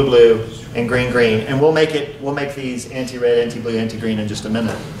 blue, and green, green. And we'll make these anti-red, anti-blue, anti-green in just a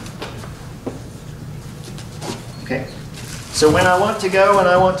minute. Okay. So when I want to go and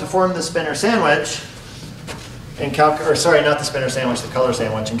I want to form the spinner sandwich, and sorry, not the spinner sandwich, the color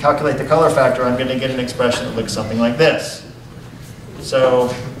sandwich, and calculate the color factor, I'm going to get an expression that looks something like this.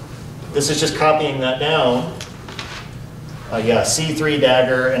 So this is just copying that down. Yeah, C3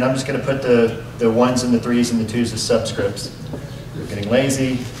 dagger, and I'm just going to put the 1s and the 3s and the 2s as subscripts. We're getting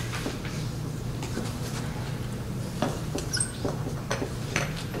lazy.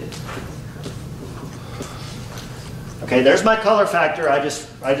 Okay, there's my color factor. I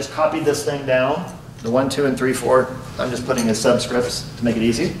just copied this thing down. The 1, 2, and 3, 4, I'm just putting as subscripts to make it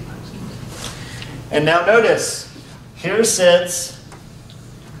easy. And now notice, here sits,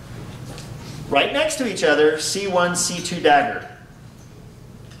 right next to each other, C1, C2 dagger.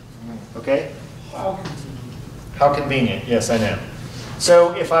 Okay? How convenient. Yes, I know.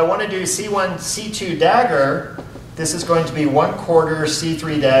 So if I want to do C1, C2 dagger, this is going to be 1/4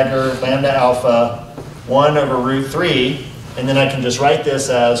 C3 dagger lambda alpha 1 over root 3, and then I can just write this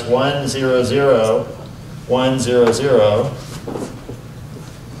as 1, 0, 0, 1, 0, 0.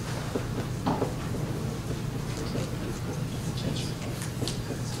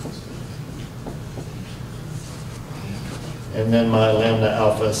 And then my lambda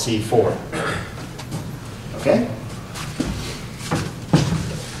alpha C4. Okay?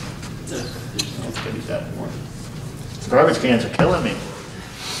 Let's go do that more. Garbage cans are killing me.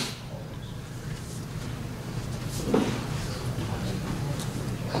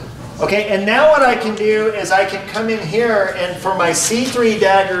 Okay, and now what I can do is I can come in here and for my C3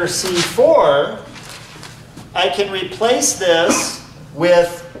 dagger C4, I can replace this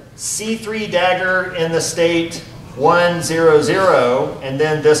with C3 dagger in the state 1, 0, 0, and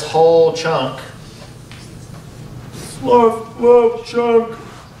then this whole chunk. Love,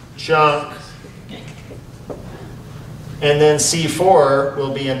 chunk. And then C4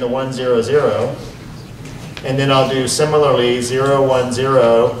 will be in the 1, 0, 0. And then I'll do similarly 0, 1,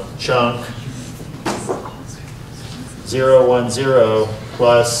 0, chunk, 0, 1, 0,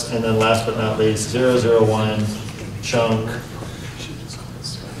 plus, and then last but not least, 0, 0, 1, chunk,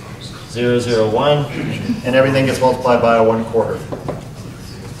 0, 0, 1, and everything gets multiplied by a 1/4.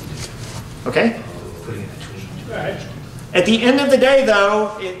 Okay? At the end of the day,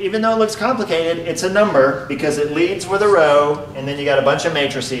 though, even though it looks complicated, it's a number because it leads with a row, and then you got a bunch of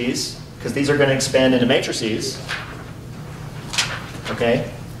matrices, because these are going to expand into matrices. Okay?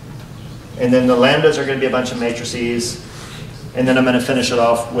 And then the lambdas are going to be a bunch of matrices, and then I'm going to finish it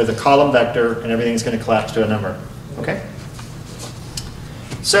off with a column vector, and everything's going to collapse to a number. Okay?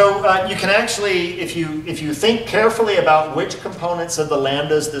 So you can actually, if you think carefully about which components of the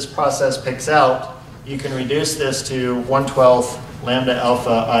lambdas this process picks out, you can reduce this to 1/12 lambda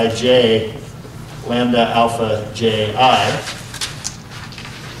alpha ij, lambda alpha ji.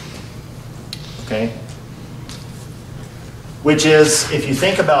 Okay? Which is, if you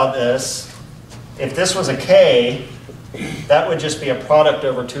think about this, if this was a k, that would just be a product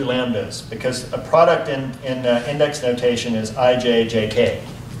over 2 lambdas, because a product in index notation is ij, jk.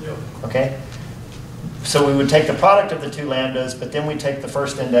 Okay? So we would take the product of the 2 lambdas, but then we take the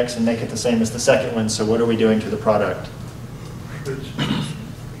first index and make it the same as the second one. So what are we doing to the product?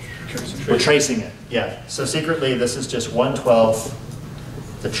 We're tracing it. Yeah. So secretly, this is just 1/12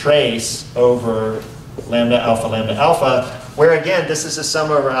 the trace over lambda alpha, where again, this is a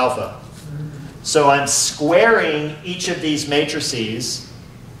sum over alpha. So I'm squaring each of these matrices,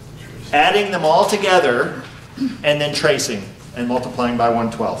 adding them all together, and then tracing and multiplying by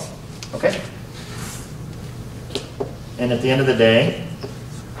 1/12. Okay? And at the end of the day,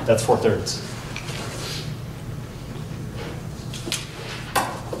 that's 4/3.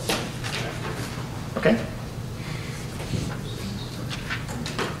 Okay?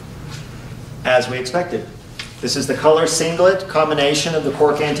 As we expected. This is the color singlet combination of the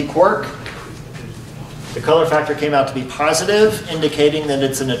quark-anti-quark. The color factor came out to be positive, indicating that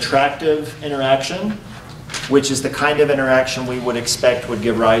it's an attractive interaction, which is the kind of interaction we would expect would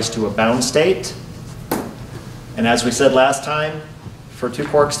give rise to a bound state. And as we said last time, for 2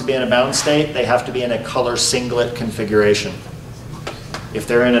 quarks to be in a bound state, they have to be in a color singlet configuration. If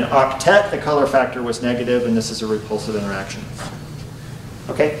they're in an octet, the color factor was negative, and this is a repulsive interaction.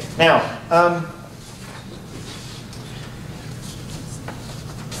 Okay, now,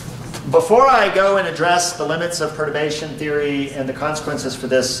 before I go and address the limits of perturbation theory and the consequences for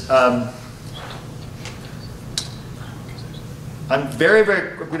this, I'm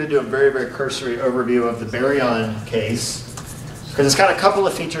going to do a very cursory overview of the baryon case, because it's got a couple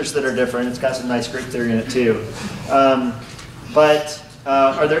of features that are different. It's got some nice group theory in it too. But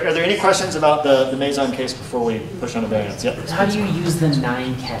Are there any questions about the Meson case before we push on to variance? Yep. How do you use the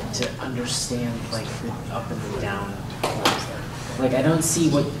 9-ket to understand like the up and the down? Like I don't see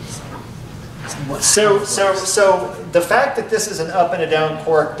what. So the fact that this is an up and a down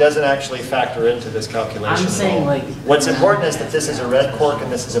quark doesn't actually factor into this calculation. I'm saying like. What's important is that this is a red quark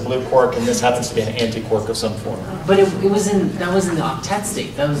and this is a blue quark and this happens to be an anti-quark of some form. But that was in the octet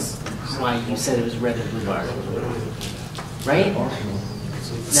state. That was why you said it was red and blue bar, right?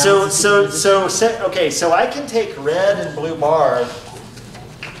 Okay, so I can take red and blue bar.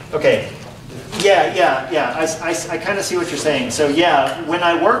 Okay, yeah. I kind of see what you're saying. So yeah, when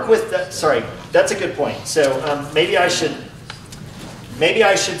I work with that, sorry, that's a good point. So maybe I should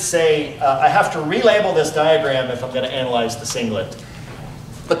say I have to relabel this diagram if I'm going to analyze the singlet.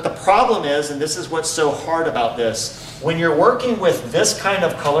 But the problem is, and this is what's so hard about this, when you're working with this kind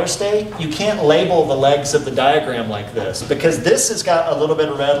of color state, you can't label the legs of the diagram like this, because this has got a little bit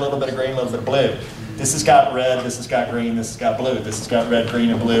of red, a little bit of green, a little bit of blue. This has got red, this has got green, this has got blue, this has got red, green,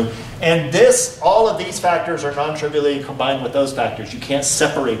 and blue. And all of these factors are non-trivially combined with those factors. You can't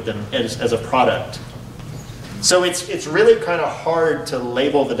separate them as a product. So it's really kind of hard to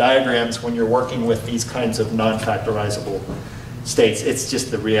label the diagrams when you're working with these kinds of non-factorizable states. It's just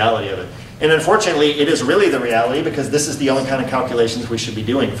the reality of it. And unfortunately, it is really the reality because this is the only kind of calculations we should be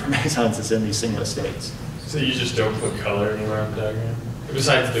doing for mesons is in these singlet states. So you just don't put color anywhere on the diagram?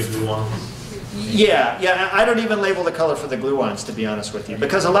 Besides the gluons? Yeah, I don't even label the color for the gluons, to be honest with you.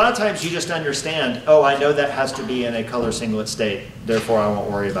 Because a lot of times you just understand, oh, I know that has to be in a color singlet state, therefore I won't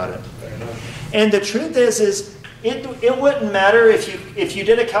worry about it. And the truth is it wouldn't matter if you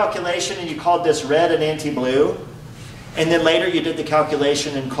did a calculation and you called this red and anti-blue, and then later you did the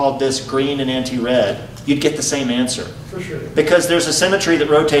calculation and called this green and anti-red, you'd get the same answer. For sure. Because there's a symmetry that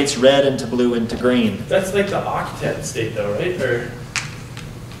rotates red into blue into green. That's like the octet state though, right? Or am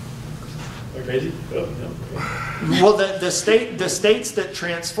I crazy? Oh, no. Well, the states that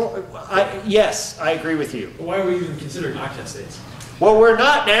transform, yes, I agree with you. Why are we even considering octet states? Well, we're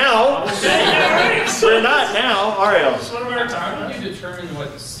not now. We're not now, Ariel. How do you determine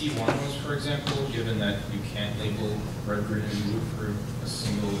what C1 was, for example, given that you can't label red, green, and blue for a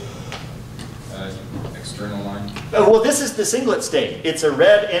single external line? Well, this is the singlet state. It's a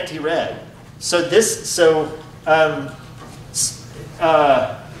red anti-red. So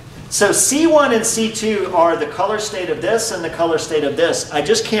C1 and C2 are the color state of this and the color state of this. I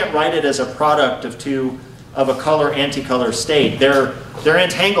just can't write it as a product of a color anti-color state. They're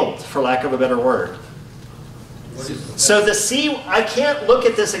entangled, for lack of a better word. So I can't look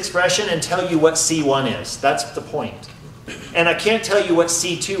at this expression and tell you what C1 is. That's the point. And I can't tell you what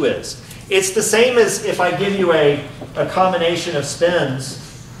C2 is. It's the same as if I give you a combination of spins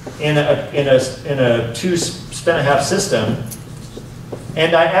in a two spin a half system,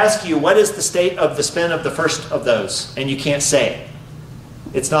 and I ask you what is the state of the spin of the first of those, and you can't say.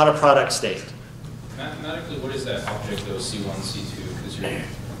 It's not a product state. Mathematically, what is that object though, C1, C2? Because you're like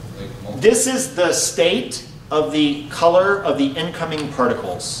this is the state of the color of the incoming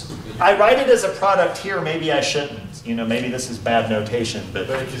particles. I write it as a product here, maybe I shouldn't. You know, maybe this is bad notation, but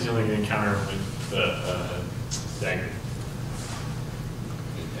because you only can encounter with the dagger.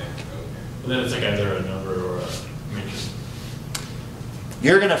 And then it's like either a number or a matrix.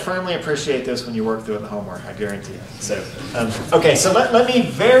 You're going to firmly appreciate this when you work through it in the homework, I guarantee you. So, okay, so let me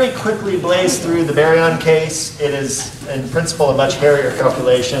very quickly blaze through the baryon case. It is, in principle, a much hairier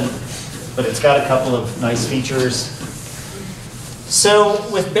calculation, but it's got a couple of nice features. So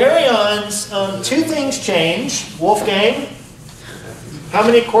with baryons, two things change. Wolfgang, how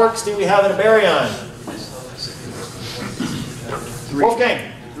many quarks do we have in a baryon? 3.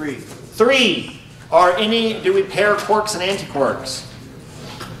 Wolfgang? 3. 3. Do we pair quarks and antiquarks?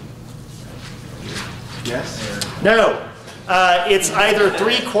 Yes. No. It's either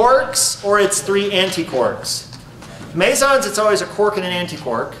 3 quarks or it's 3 antiquarks. Mesons, it's always a quark and an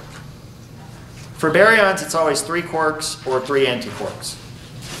antiquark. For baryons, it's always 3 quarks or 3 antiquarks.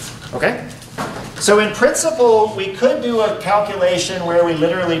 Okay? So in principle, we could do a calculation where we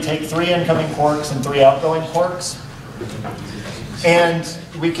literally take 3 incoming quarks and 3 outgoing quarks. And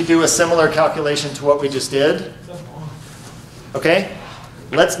we could do a similar calculation to what we just did. Okay?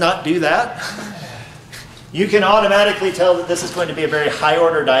 Let's not do that. You can automatically tell that this is going to be a very high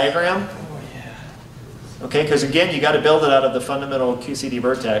order diagram. Okay, because again, you got to build it out of the fundamental QCD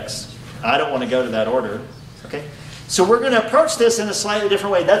vertex. I don't want to go to that order. Okay, so we're going to approach this in a slightly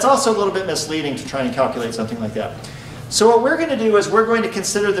different way. That's also a little bit misleading to try and calculate something like that. So what we're going to do is we're going to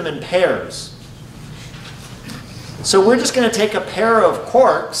consider them in pairs. So we're just going to take a pair of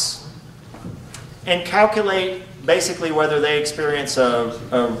quarks and calculate basically whether they experience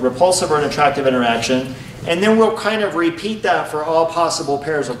a repulsive or an attractive interaction. And then we'll kind of repeat that for all possible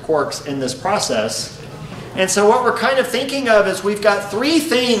pairs of quarks in this process. And so what we're kind of thinking of is we've got three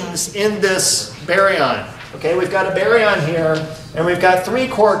things in this baryon. Okay, we've got a baryon here, and we've got three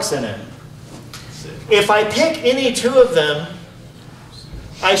quarks in it. If I pick any two of them,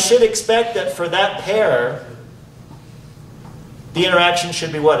 I should expect that for that pair, the interaction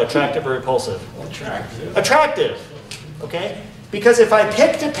should be what? Attractive or repulsive? Attractive. Attractive. Okay? Because if I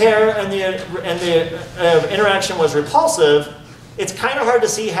picked a pair and the interaction was repulsive, it's kind of hard to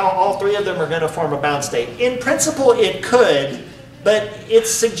see how all three of them are going to form a bound state. In principle, it could, but it's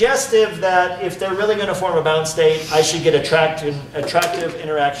suggestive that if they're really going to form a bound state, I should get attractive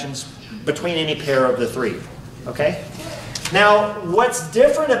interactions between any pair of the three. Okay? Now, what's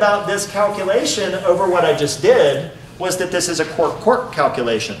different about this calculation over what I just did was that this is a quark-quark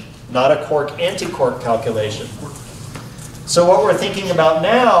calculation, not a quark-anti-quark calculation. So what we're thinking about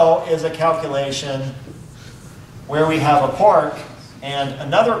now is a calculation where we have a quark and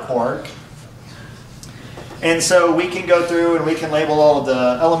another quark. And so we can go through and we can label all of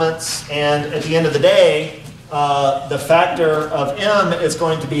the elements. And at the end of the day, the factor of M is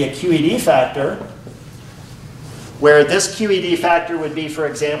going to be a QED factor, where this QED factor would be, for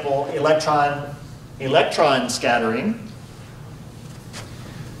example, electron scattering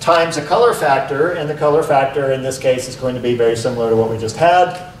times a color factor, and the color factor in this case is going to be very similar to what we just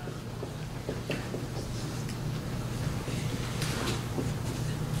had.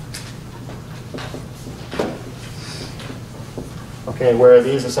 Okay, where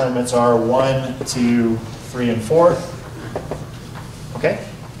these assignments are 1, 2, 3, and 4. Okay?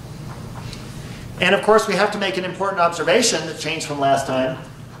 And of course, we have to make an important observation that changed from last time.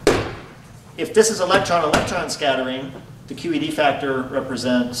 If this is electron-electron scattering, the QED factor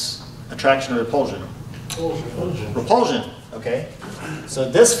represents attraction or repulsion. Repulsion. Repulsion, okay? So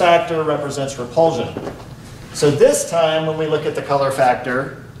this factor represents repulsion. So this time, when we look at the color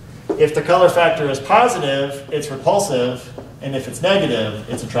factor, if the color factor is positive, it's repulsive, and if it's negative,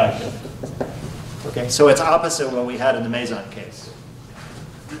 it's attractive. Okay, so it's opposite what we had in the meson case.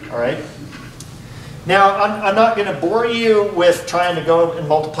 All right? Now, I'm not going to bore you with trying to go and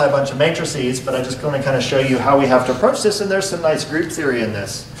multiply a bunch of matrices, but I'm just going to kind of show you how we have to approach this, and there's some nice group theory in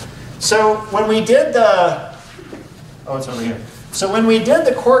this. So when we did the, oh, it's over here. So when we did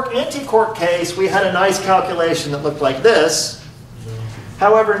the quark-anti-quark case, we had a nice calculation that looked like this.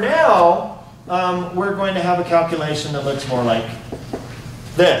 However, now we're going to have a calculation that looks more like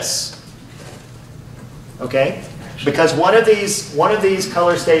this. Okay? Because one of these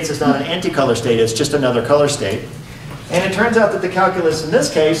color states is not an anti-color state, it's just another color state. And it turns out that the calculus in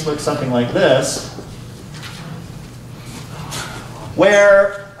this case looks something like this,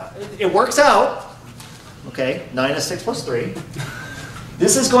 where it works out. Okay, 9 is 6 plus 3.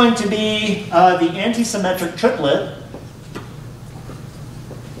 This is going to be the anti-symmetric triplet.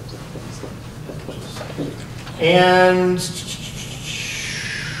 And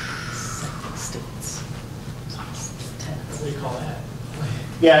What do you call that?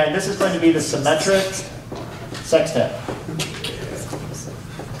 yeah, and this is going to be the symmetric sextet.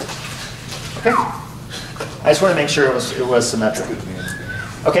 Okay. I just want to make sure it was symmetric.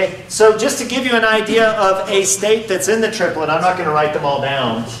 Okay, so just to give you an idea of a state that's in the triplet, I'm not going to write them all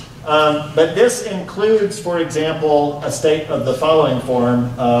down, but this includes, for example, a state of the following form,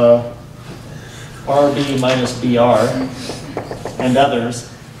 RB minus BR, and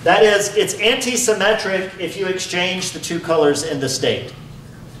others. That is, it's anti-symmetric if you exchange the two colors in the state.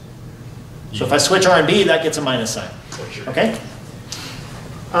 So if I switch R and B, that gets a minus sign. Okay?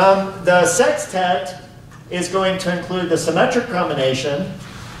 The sextet is going to include the symmetric combination.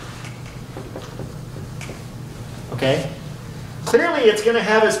 Okay? Clearly, it's going to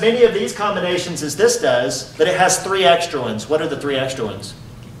have as many of these combinations as this does, but it has 3 extra ones. What are the 3 extra ones?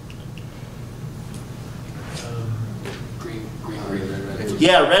 Green, red.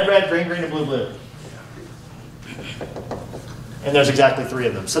 Yeah, red, red, green, green, and blue, blue. And there's exactly 3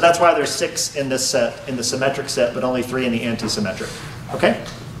 of them. So that's why there's 6 in this set, in the symmetric set, but only 3 in the anti-symmetric. Okay?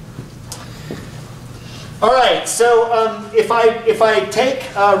 All right, so if I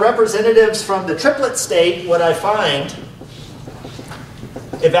take representatives from the triplet state, what I find,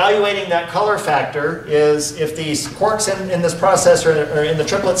 evaluating that color factor, is if these quarks in this process are in the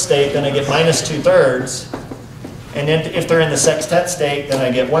triplet state, then I get minus 2/3. And then if they're in the sextet state, then I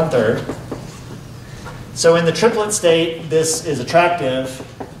get 1/3. So in the triplet state, this is attractive,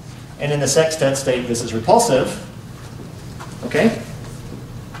 and in the sextet state, this is repulsive. Okay?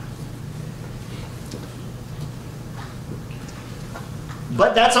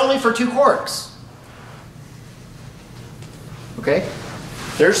 But that's only for 2 quarks. Okay?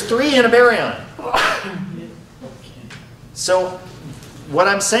 There's 3 in a baryon. So what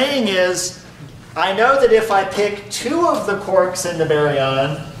I'm saying is, I know that if I pick 2 of the quarks in the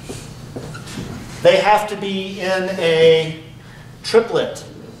baryon, they have to be in a triplet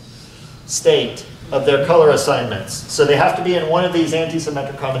state of their color assignments. So they have to be in one of these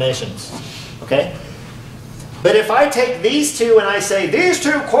antisymmetric combinations. Okay? But if I take these 2 and I say, these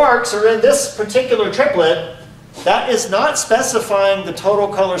 2 quarks are in this particular triplet, that is not specifying the total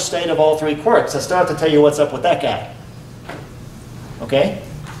color state of all 3 quarks. I still have to tell you what's up with that guy. Okay?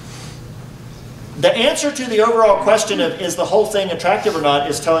 The answer to the overall question of is the whole thing attractive or not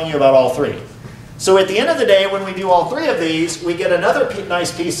is telling you about all 3. So at the end of the day, when we do all 3 of these, we get another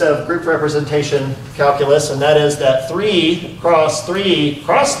nice piece of group representation calculus, and that is that 3 cross 3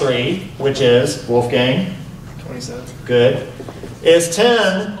 cross 3, which is, Wolfgang, 27. Good, is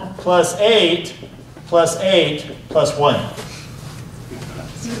 10 plus 8 plus 8 plus 1. It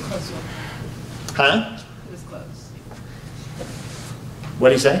was a close one. Huh? It was close. What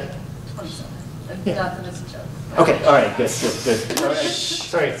do you say? 27. Yeah. Nothing is a joke. Okay, all right, good. All right.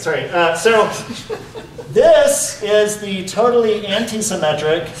 Sorry. So this is the totally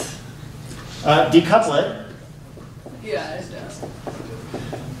antisymmetric decouplet. Yeah, it does.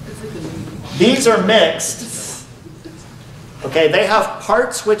 It's like the These are mixed. Okay, they have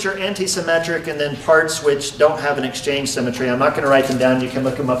parts which are antisymmetric and then parts which don't have an exchange symmetry. I'm not going to write them down. You can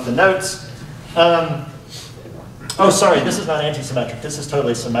look them up in the notes. Oh, sorry, this is not antisymmetric. This is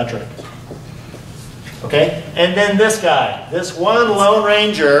totally symmetric. Okay, and then this guy, this one Lone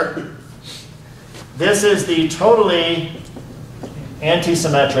Ranger, this is the totally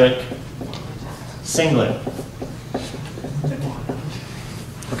antisymmetric singlet.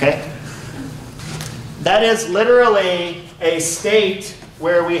 Okay? That is literally a state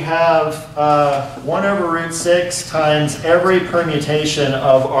where we have 1 over root 6 times every permutation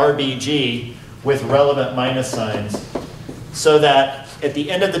of RBG with relevant minus signs. So that at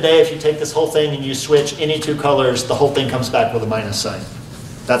the end of the day, if you take this whole thing and you switch any 2 colors, the whole thing comes back with a minus sign.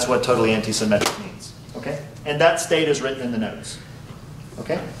 That's what totally antisymmetric means. Okay? And that state is written in the notes.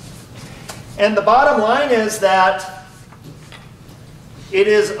 Okay? And the bottom line is that it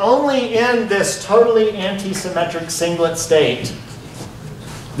is only in this totally antisymmetric singlet state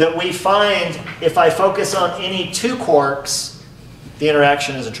that we find, if I focus on any 2 quarks, the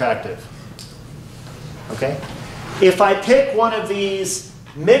interaction is attractive. Okay? If I pick one of these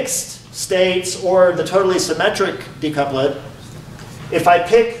mixed states or the totally symmetric decouplet, if I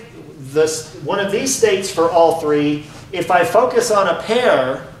pick one of these states for all 3, if I focus on a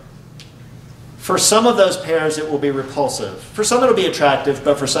pair, for some of those pairs it will be repulsive. For some it'll be attractive,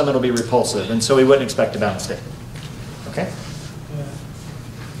 but for some it'll be repulsive, and so we wouldn't expect a bound state. Okay? Yeah.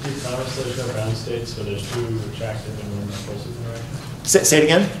 Do you promise there's no bound states, so there's 2 attractive and 1 repulsive interactions? Say it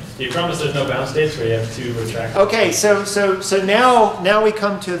again? Do you promise there's no bound states where you have 2 attractive? Okay, so now we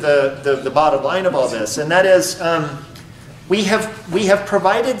come to the bottom line of all this, and that is we have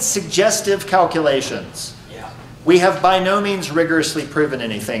provided suggestive calculations. Yeah. We have by no means rigorously proven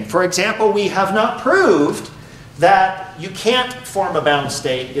anything. For example, we have not proved that you can't form a bound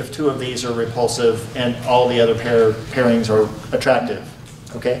state if 2 of these are repulsive and all the other pairings are attractive.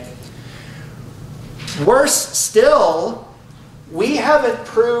 Okay? Worse still, we haven't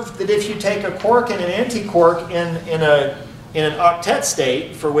proved that if you take a quark and an anti-quark in an octet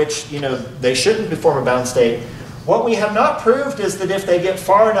state, for which they shouldn't form a bound state, what we have not proved is that if they get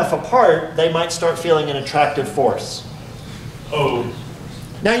far enough apart, they might start feeling an attractive force. Oh.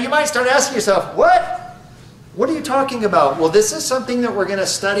 Now you might start asking yourself, what? What are you talking about? Well, this is something that we're going to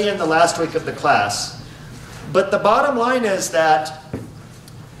study in the last week of the class. But the bottom line is that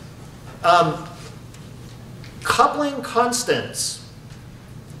coupling constants,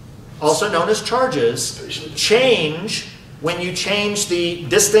 also known as charges, change when you change the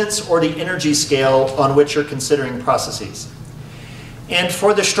distance or the energy scale on which you're considering processes. And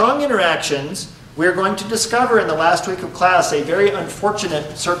for the strong interactions, we're going to discover in the last week of class a very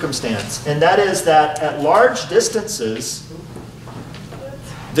unfortunate circumstance, and that is that at large distances,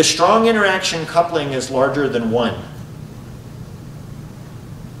 the strong interaction coupling is larger than 1.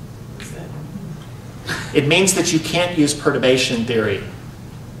 It means that you can't use perturbation theory.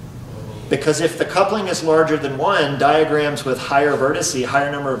 Because if the coupling is larger than 1, diagrams with higher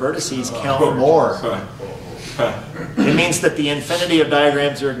number of vertices count more. It means that the infinity of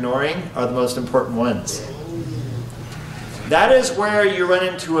diagrams you're ignoring are the most important ones. That is where you run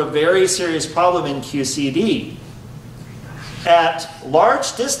into a very serious problem in QCD. At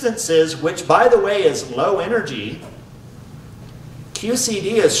large distances, which by the way is low energy,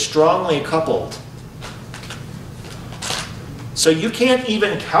 QCD is strongly coupled. So you can't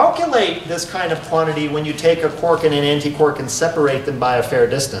even calculate this kind of quantity when you take a quark and an antiquark and separate them by a fair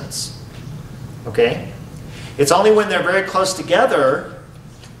distance. Okay? It's only when they're very close together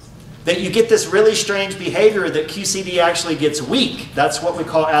that you get this really strange behavior that QCD actually gets weak. That's what we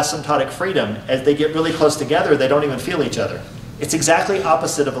call asymptotic freedom. As they get really close together, they don't even feel each other. It's exactly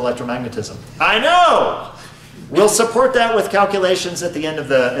opposite of electromagnetism. I know! We'll support that with calculations at the end of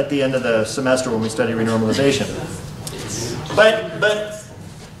the semester when we study renormalization. But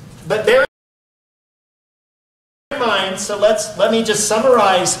bear in mind, so let me just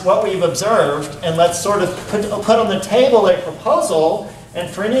summarize what we've observed, and let's sort of put on the table a proposal. And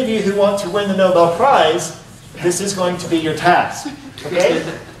for any of you who want to win the Nobel Prize, this is going to be your task. Okay?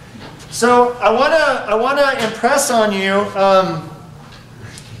 So I wanna impress on you.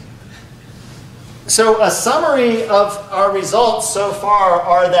 So a summary of our results so far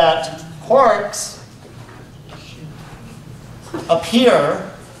are that quarks appear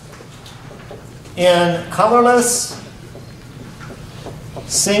in colorless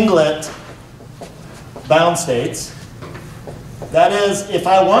singlet bound states. That is, if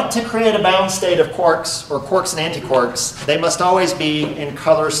I want to create a bound state of quarks, or quarks and antiquarks, they must always be in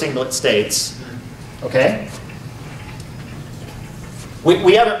color singlet states. Okay?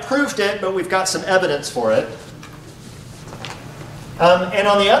 We haven't proved it, but we've got some evidence for it. And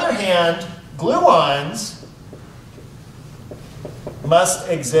on the other hand, gluons must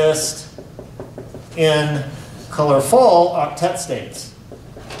exist in colorful octet states.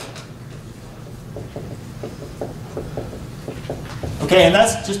 Okay, and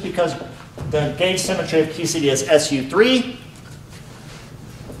that's just because the gauge symmetry of QCD is SU3,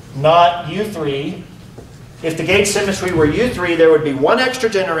 not U3. If the gauge symmetry were U3, there would be one extra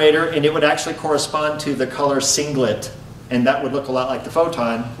generator, and it would actually correspond to the color singlet, and that would look a lot like the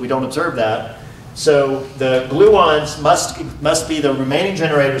photon. We don't observe that. So the gluons must be the remaining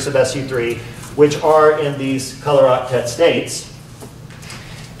generators of SU3, which are in these color octet states.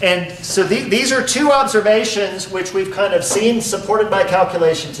 And so these are two observations which we've kind of seen supported by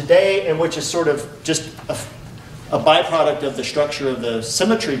calculation today, and which is sort of just a byproduct of the structure of the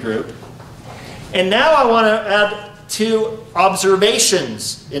symmetry group. And now I want to add two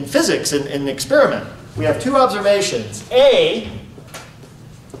observations in physics in an experiment. We have two observations. A,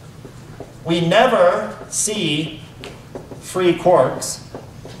 we never see free quarks.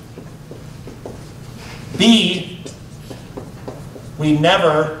 B, we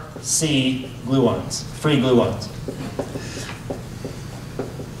never see gluons, free gluons.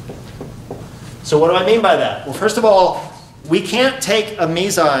 So what do I mean by that? Well, first of all, we can't take a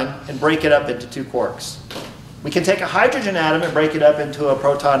meson and break it up into two quarks. We can take a hydrogen atom and break it up into a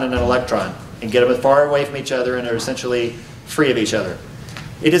proton and an electron and get them far away from each other and are essentially free of each other.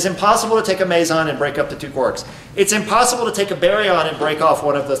 It is impossible to take a meson and break up the two quarks. It's impossible to take a baryon and break off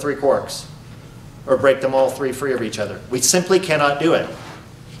one of the three quarks, or break them all three free of each other. We simply cannot do it.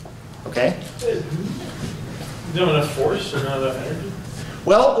 Okay? Not enough force or not enough energy?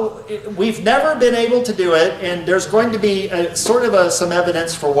 Well, we've never been able to do it, and there's going to be some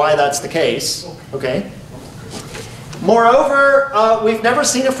evidence for why that's the case. Okay? Moreover, we've never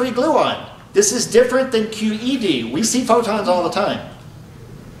seen a free gluon. This is different than QED. We see photons all the time.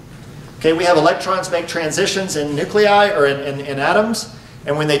 Okay, we have electrons make transitions in nuclei or in atoms,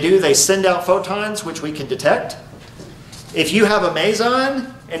 and when they do, they send out photons, which we can detect. If you have a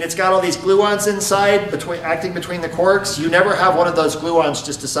meson and it's got all these gluons inside acting between the quarks, you never have one of those gluons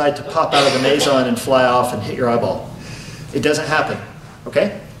just decide to pop out of the meson and fly off and hit your eyeball. It doesn't happen.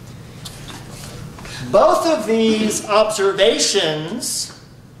 Okay? Both of these observations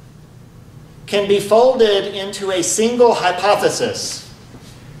can be folded into a single hypothesis.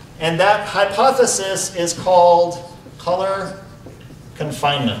 And that hypothesis is called color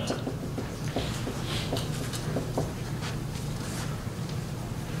confinement.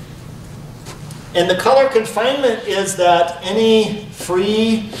 And the color confinement is that any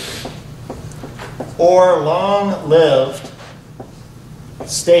free or long-lived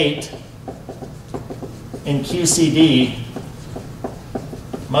state in QCD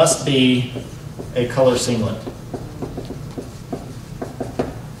must be a color singlet.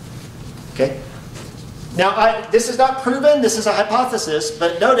 Okay? Now, this is not proven, this is a hypothesis,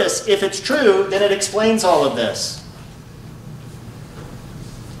 but notice, if it's true, then it explains all of this.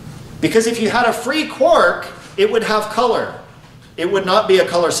 Because if you had a free quark, it would have color. It would not be a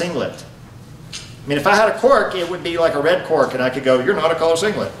color singlet. I mean, if I had a quark, it would be like a red quark, and I could go, you're not a color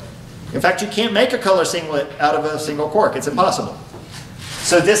singlet. In fact, you can't make a color singlet out of a single quark. It's impossible.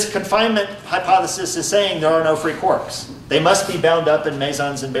 So this confinement hypothesis is saying there are no free quarks. They must be bound up in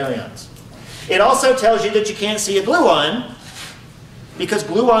mesons and baryons. It also tells you that you can't see a gluon because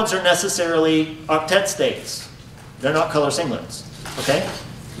gluons are necessarily octet states. They're not color singlets, okay?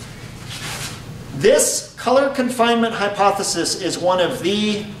 This color confinement hypothesis is one of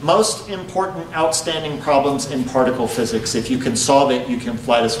the most important outstanding problems in particle physics. If you can solve it, you can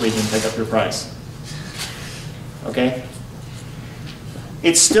fly to Sweden and pick up your prize. Okay?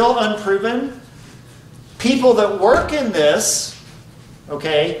 It's still unproven. People that work in this,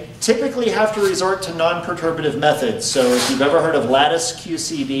 okay, typically have to resort to non-perturbative methods. So if you've ever heard of lattice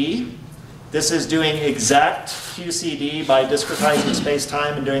QCD, this is doing exact QCD by discretizing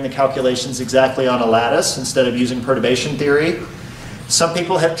space-time and doing the calculations exactly on a lattice instead of using perturbation theory. Some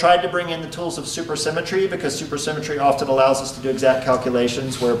people have tried to bring in the tools of supersymmetry because supersymmetry often allows us to do exact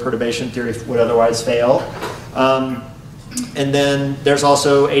calculations where perturbation theory would otherwise fail. And then there's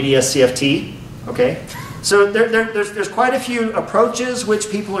also ADS-CFT, okay? So there's quite a few approaches which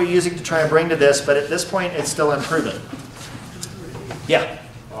people are using to try and bring to this, but at this point it's still unproven. Yeah?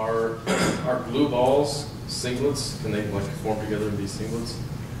 Are glue balls singlets? Can they like form together and be singlets?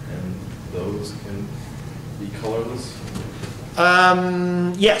 And those can be colorless?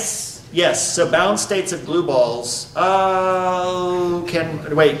 Yes. Yes. So bound states of glue balls. Can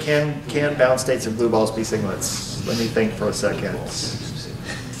bound states of glue balls be singlets? Let me think for a second.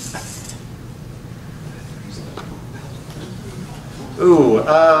 Ooh.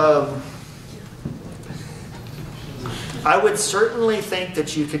 I would certainly think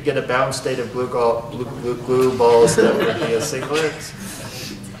that you could get a bound state of glue balls that would be a singlet.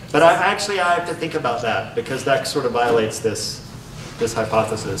 But I have to think about that because that sort of violates this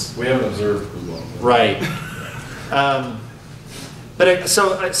hypothesis. We haven't observed glue balls. Right.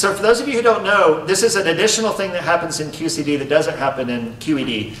 So for those of you who don't know, this is an additional thing that happens in QCD that doesn't happen in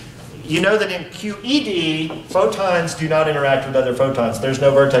QED. You know that in QED, photons do not interact with other photons. There's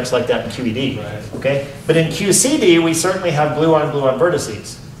no vertex like that in QED. Right. Okay? But in QCD, we certainly have gluon-gluon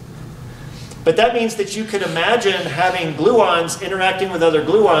vertices. But that means that you could imagine having gluons interacting with other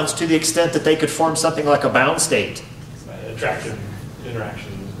gluons to the extent that they could form something like a bound state. Attractive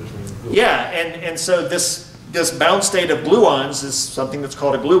interactions between gluons. Yeah, and so this bound state of gluons is something that's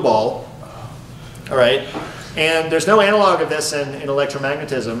called a glue ball. All right? And there's no analog of this in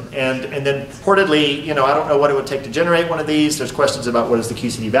electromagnetism. And then purportedly, I don't know what it would take to generate one of these. There's questions about what does the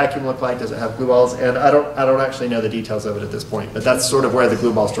QCD vacuum look like? Does it have glue balls? And I don't actually know the details of it at this point. But that's sort of where the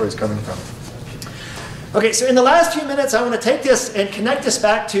glue ball story is coming from. Okay, so in the last few minutes, I want to take this and connect this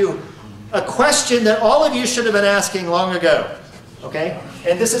back to a question that all of you should have been asking long ago. Okay?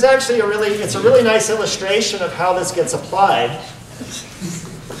 And this is actually it's a really nice illustration of how this gets applied.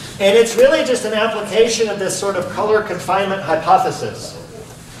 And it's really just an application of this sort of color confinement hypothesis.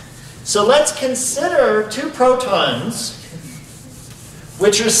 So let's consider two protons,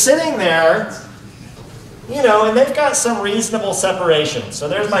 which are sitting there, and they've got some reasonable separation. So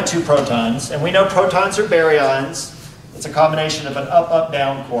there's my two protons, and we know protons are baryons. It's a combination of an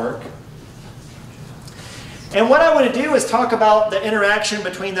up-up-down quark. And what I want to do is talk about the interaction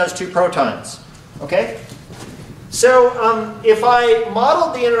between those two protons. Okay? So if I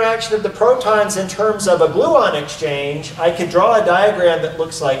modeled the interaction of the protons in terms of a gluon exchange, I could draw a diagram that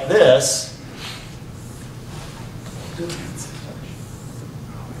looks like this.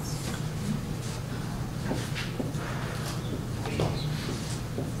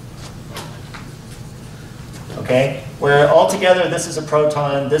 Okay, where altogether this is a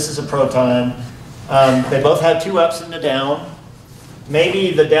proton, this is a proton. They both have two ups and a down.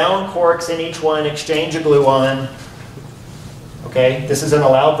 Maybe the down quarks in each one exchange a gluon. Okay, this is an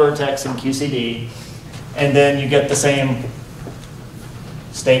allowed vertex in QCD. And then you get the same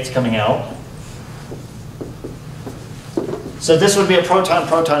states coming out. So this would be a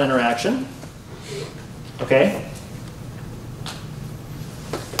proton-proton interaction. Okay?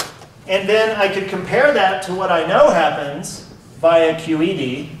 And then I could compare that to what I know happens via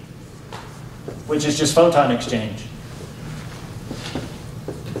QED, which is just photon exchange.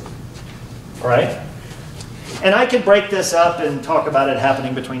 All right? And I could break this up and talk about it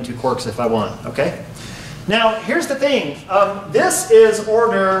happening between two quarks if I want, okay? Now, here's the thing. This is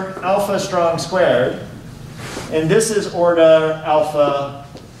order alpha strong squared, and this is order alpha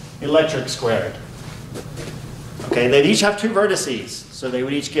electric squared. Okay, they each have two vertices, so they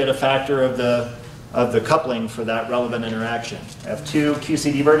would each get a factor of the coupling for that relevant interaction. I have two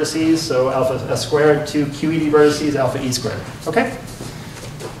QCD vertices, so alpha S squared, two QED vertices, alpha E squared. Okay?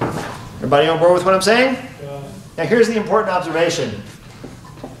 Everybody on board with what I'm saying? Now here's the important observation.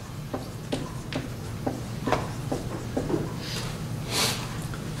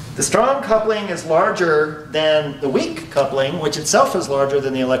 The strong coupling is larger than the weak coupling, which itself is larger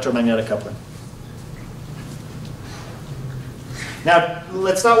than the electromagnetic coupling. Now,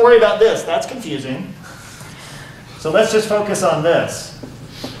 let's not worry about this. That's confusing. So let's just focus on this.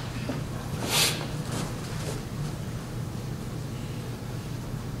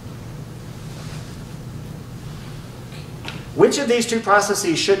 Which of these two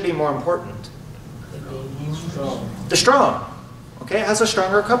processes should be more important? The strong. Okay, it has a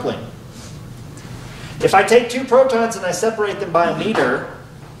stronger coupling. If I take two protons and I separate them by a meter,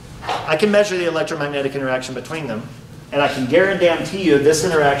 I can measure the electromagnetic interaction between them. And I can guarantee you this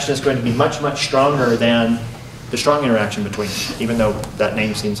interaction is going to be much, much stronger than the strong interaction between them, even though that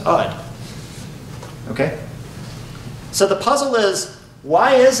name seems odd. Okay? So the puzzle is,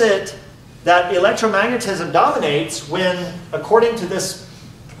 why is it that electromagnetism dominates when, according to this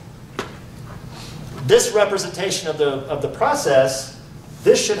representation of the process,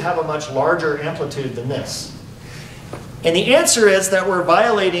 this should have a much larger amplitude than this? And the answer is that we're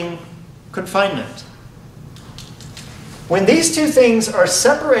violating confinement. When these two things are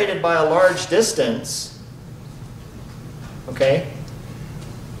separated by a large distance, okay,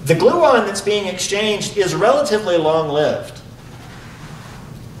 the gluon that's being exchanged is relatively long-lived.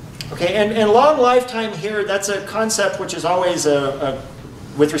 Okay, and long lifetime here, that's a concept which is always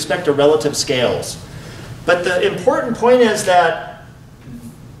with respect to relative scales. But the important point is that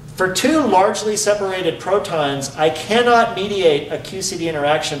for two largely separated protons, I cannot mediate a QCD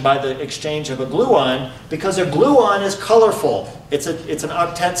interaction by the exchange of a gluon because a gluon is colorful. It's an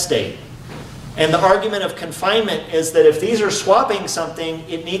octet state. And the argument of confinement is that if these are swapping something,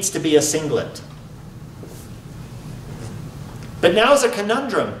 it needs to be a singlet. But now is a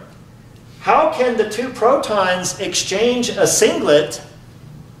conundrum. How can the two protons exchange a singlet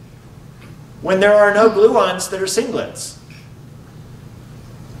when there are no gluons that are singlets?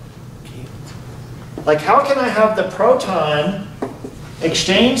 Like, how can I have the proton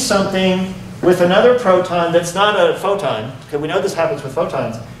exchange something with another proton that's not a photon? Because we know this happens with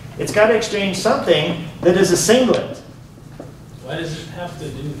photons. It's got to exchange something that is a singlet. Why does it have to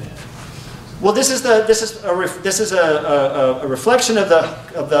do that? Well, this is a reflection of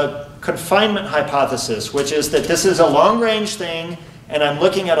the confinement hypothesis, which is that this is a long-range thing, and I'm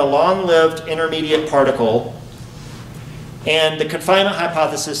looking at a long-lived intermediate particle. And the confinement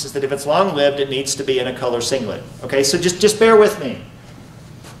hypothesis is that if it's long-lived, it needs to be in a color singlet. Okay, so just bear with me.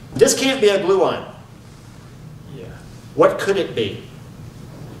 This can't be a gluon. Yeah. What could it be?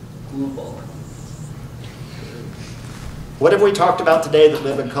 Glue ball. What have we talked about today that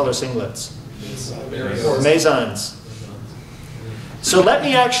live in color singlets? Mesons. So let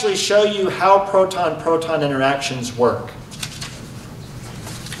me actually show you how proton-proton interactions work.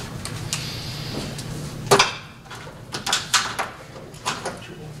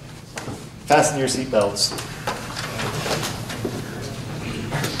 Fasten your seatbelts.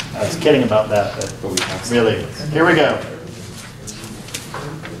 I was kidding about that, but really, here we go.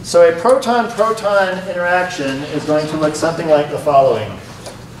 So a proton-proton interaction is going to look something like the following.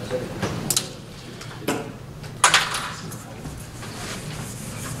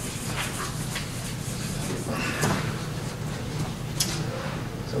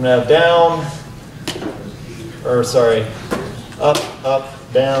 So I'm going to have down, or sorry, up, up,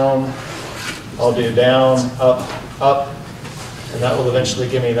 down. I'll do down, up, up, and that will eventually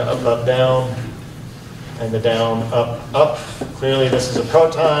give me the up, up, down, and the down, up, up. Clearly this is a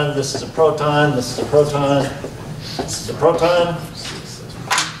proton, this is a proton, this is a proton, this is a proton.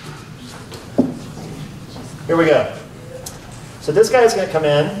 Here we go. So this guy is going to come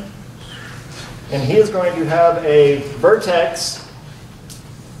in, and he is going to have a vertex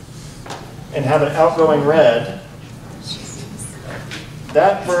and have an outgoing red.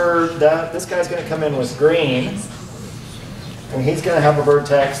 This guy's going to come in with green, and he's going to have a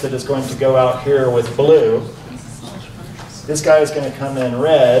vertex that is going to go out here with blue. This guy is going to come in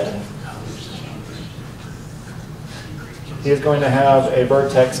red. He is going to have a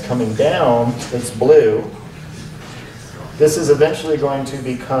vertex coming down that's blue. This is eventually going to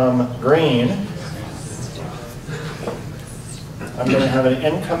become green. I'm going to have an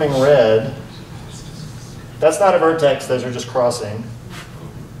incoming red. That's not a vertex, those are just crossing.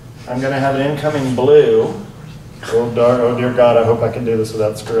 I'm going to have an incoming blue. Oh dear God, I hope I can do this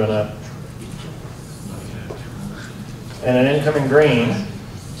without screwing up. And an incoming green.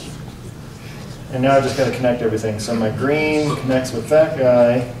 And now I've just got to connect everything. So my green connects with that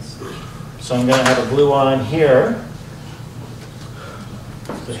guy. So I'm going to have a blue on here.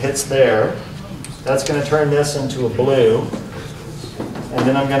 It hits there. That's going to turn this into a blue. And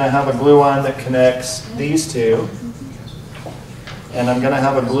then I'm going to have a gluon that connects these two. And I'm going to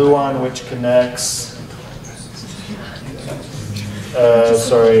have a gluon which connects, Oh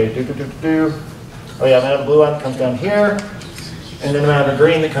yeah, I'm going to have a gluon that comes down here. And then I'm going to have a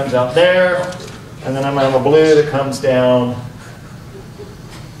green that comes out there. And then I'm going to have a blue that comes down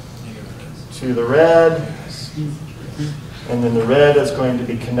to the red. And then the red is going to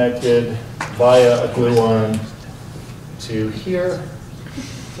be connected via a gluon to here.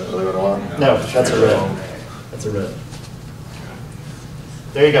 Is that really what I want? No, that's a red. That's a red.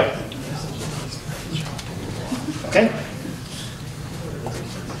 There you go. Okay?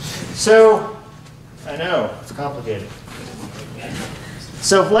 So, I know, it's complicated.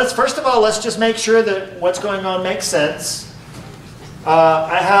 So first of all, let's just make sure that what's going on makes sense.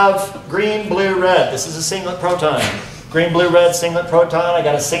 I have green, blue, red. This is a singlet proton. Green, blue, red, singlet proton. I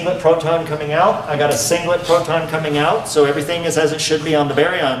got a singlet proton coming out. I got a singlet proton coming out. So everything is as it should be on the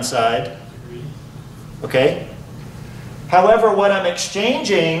baryon side. Okay? However, what I'm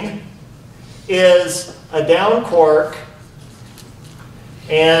exchanging is a down quark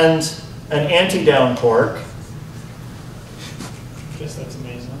and an anti-down quark. I guess that's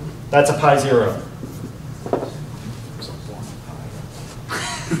amazing. That's a pi 0.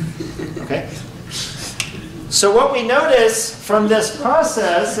 Okay? So what we notice from this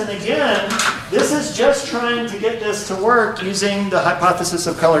process, and again, this is just trying to get this to work using the hypothesis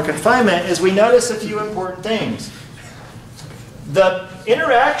of color confinement, is we notice a few important things. The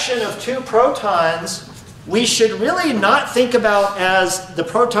interaction of two protons, we should really not think about as the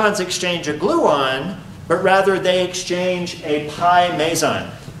protons exchange a gluon, but rather they exchange a pi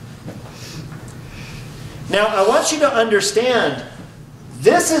meson. Now, I want you to understand,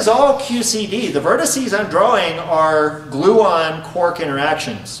 this is all QCD. The vertices I'm drawing are gluon-quark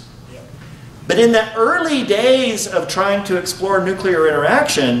interactions. But in the early days of trying to explore nuclear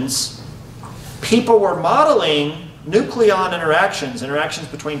interactions, people were modeling nucleon interactions, interactions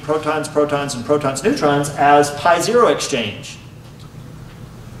between protons, protons, and protons, neutrons, as pi 0 exchange.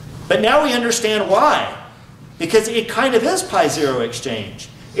 But now we understand why. Because it kind of is pi 0 exchange.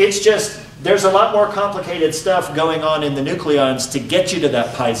 It's just, there's a lot more complicated stuff going on in the nucleons to get you to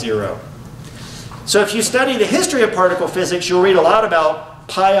that pi 0. So if you study the history of particle physics, you'll read a lot about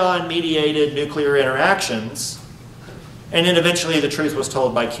pion-mediated nuclear interactions. And then eventually the truth was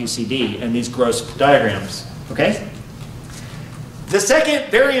told by QCD and these gross diagrams. Okay? The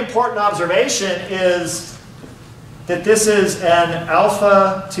second very important observation is that this is an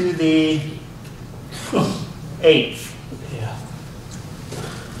alpha to the 8th. Yeah.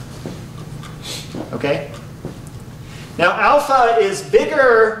 Okay? Now alpha is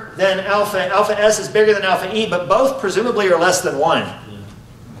bigger than alpha. Alpha S is bigger than alpha E, but both presumably are less than 1.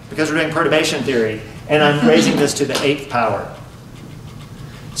 Because we're doing perturbation theory. And I'm raising this to the 8th power.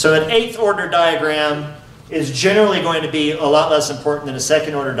 So an 8th order diagram is generally going to be a lot less important than a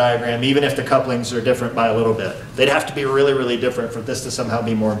 2nd order diagram, even if the couplings are different by a little bit. They'd have to be really, really different for this to somehow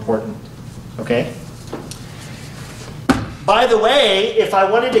be more important. Okay? By the way, if I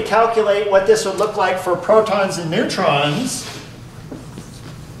wanted to calculate what this would look like for protons and neutrons,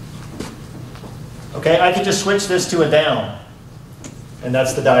 okay, I could just switch this to a down. And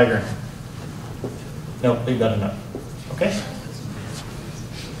that's the diagram. No, leave that enough. Okay?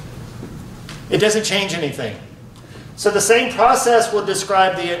 It doesn't change anything. So the same process will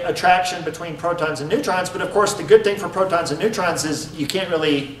describe the attraction between protons and neutrons, but of course the good thing for protons and neutrons is you can't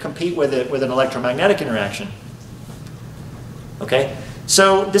really compete with it with an electromagnetic interaction. Okay?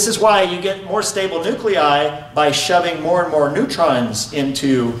 So this is why you get more stable nuclei by shoving more and more neutrons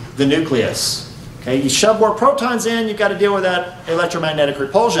into the nucleus. Okay? You shove more protons in, you've got to deal with that electromagnetic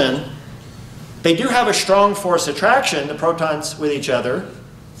repulsion. They do have a strong force attraction, the protons with each other,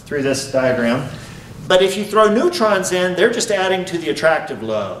 through this diagram. But if you throw neutrons in, they're just adding to the attractive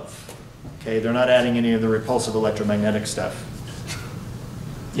love. Okay, they're not adding any of the repulsive electromagnetic stuff.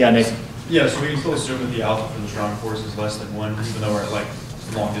 Yeah, Nathan? Yeah, so we can still assume that the alpha for the strong force is less than 1, even though we're at like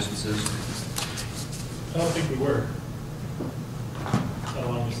long distances. I don't think we were. At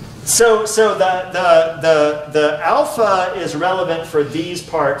long distances. So the alpha is relevant for these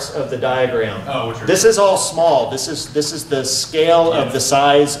parts of the diagram. Oh, which are this is all small. This is the scale of the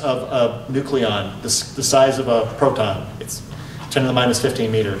size of a nucleon, the size of a proton. It's 10 to the minus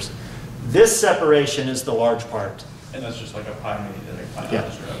 15 meters. This separation is the large part. And that's just like a pi meter, like pi Yeah.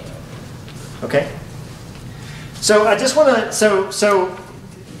 Okay. So I just want to so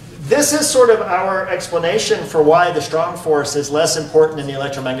this is sort of our explanation for why the strong force is less important than the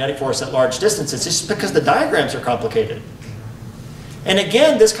electromagnetic force at large distances. It's just because the diagrams are complicated. And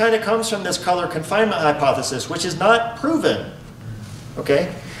again, this kind of comes from this color confinement hypothesis, which is not proven.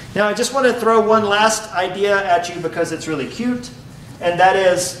 Okay? Now, I just want to throw one last idea at you because it's really cute. And that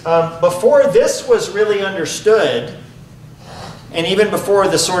is, before this was really understood, and even before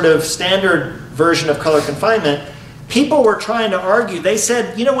the sort of standard version of color confinement, people were trying to argue. They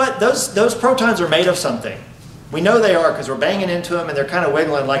said, you know what, those protons are made of something. We know they are because we're banging into them and they're kind of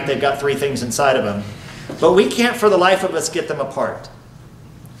wiggling like they've got 3 things inside of them. But we can't for the life of us get them apart.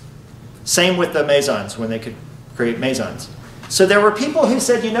 Same with the mesons, when they could create mesons. So there were people who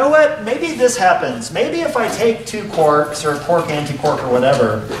said, you know what, maybe this happens. Maybe if I take 2 quarks or a quark antiquark or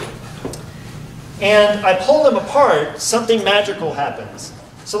whatever, and I pull them apart, something magical happens.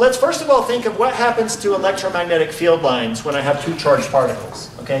 So let's first of all think of what happens to electromagnetic field lines when I have 2 charged particles.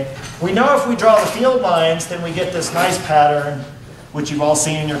 Okay? We know if we draw the field lines, then we get this nice pattern, which you've all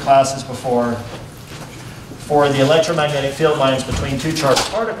seen in your classes before, for the electromagnetic field lines between 2 charged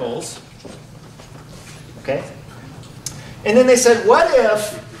particles. Okay? And then they said, what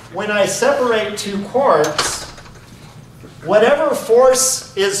if when I separate 2 quarks, whatever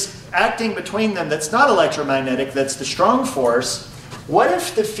force is acting between them that's not electromagnetic, that's the strong force, what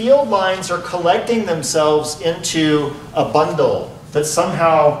if the field lines are collecting themselves into a bundle that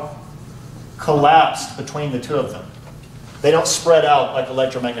somehow collapsed between the 2 of them? They don't spread out like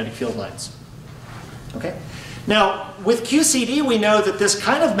electromagnetic field lines. Okay? Now, with QCD, we know that this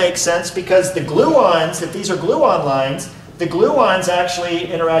kind of makes sense because the gluons, if these are gluon lines, the gluons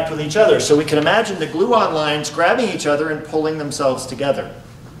actually interact with each other. So we can imagine the gluon lines grabbing each other and pulling themselves together.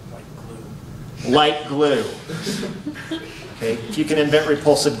 Like glue. Okay? If you can invent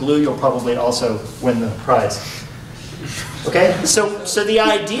repulsive glue, you'll probably also win the prize. Okay? So the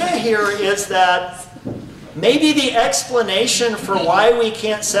idea here is that maybe the explanation for why we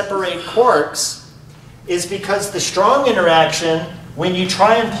can't separate quarks is because the strong interaction, when you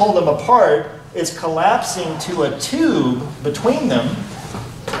try and pull them apart, is collapsing to a tube between them.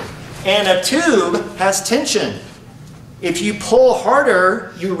 And a tube has tension. If you pull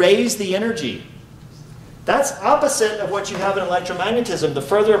harder, you raise the energy. That's opposite of what you have in electromagnetism. The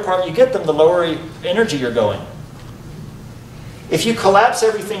further apart you get them, the lower energy you're going. If you collapse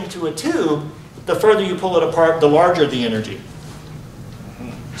everything to a tube, the further you pull it apart, the larger the energy.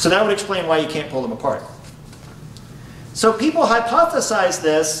 So that would explain why you can't pull them apart. So people hypothesized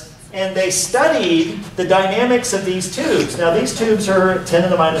this, and they studied the dynamics of these tubes. Now these tubes are 10 to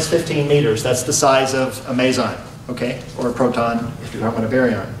the minus 15 meters. That's the size of a meson, okay? Or a proton if you're talking about a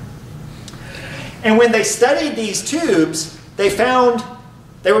baryon. And when they studied these tubes, they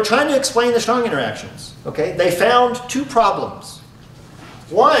were trying to explain the strong interactions, okay? They found 2 problems.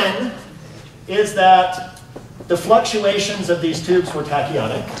 One is that the fluctuations of these tubes were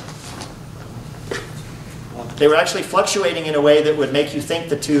tachyonic. They were actually fluctuating in a way that would make you think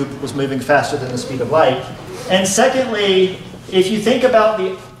the tube was moving faster than the speed of light. And secondly, if you think about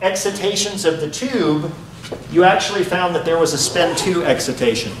the excitations of the tube, you actually found that there was a spin 2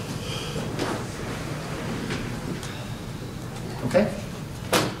 excitation. Okay?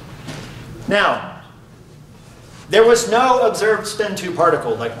 Now, there was no observed spin 2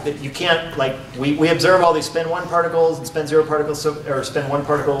 particle. Like you can't, like we observe all these spin 1 particles and spin 0 particles, or spin 1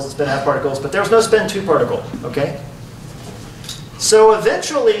 particles and spin half particles, but there was no spin 2 particle. Okay? So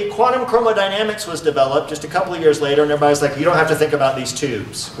eventually, quantum chromodynamics was developed just a couple of years later, and everybody's like, you don't have to think about these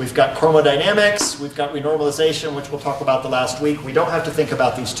tubes. We've got chromodynamics, we've got renormalization, which we'll talk about the last week. We don't have to think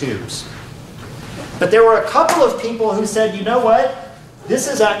about these tubes. But there were a couple of people who said, you know what? This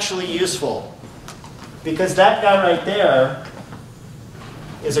is actually useful. Because that guy right there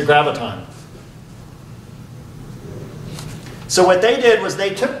is a graviton. So what they did was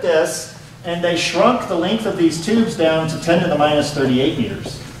they took this and they shrunk the length of these tubes down to 10 to the minus 38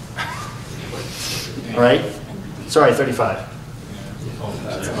 meters. All right? Sorry, 35.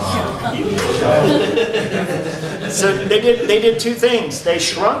 So they did 2 things. They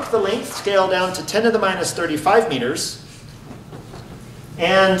shrunk the length scale down to 10 to the minus 35 meters.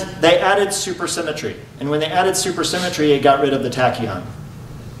 And they added supersymmetry. And when they added supersymmetry, it got rid of the tachyon.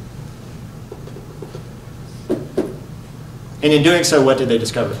 And in doing so, what did they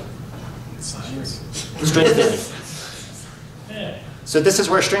discover? Science. String theory. So this is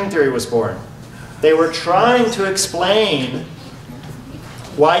where string theory was born. They were trying to explain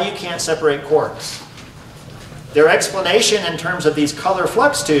why you can't separate quarks. Their explanation in terms of these color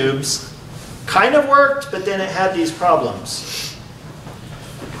flux tubes kind of worked, but then it had these problems.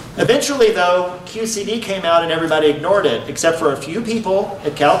 Eventually, though, QCD came out and everybody ignored it, except for a few people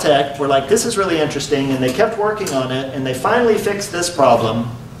at Caltech were like, this is really interesting, and they kept working on it, and they finally fixed this problem.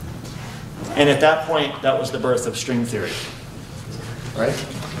 And at that point, that was the birth of string theory. Right?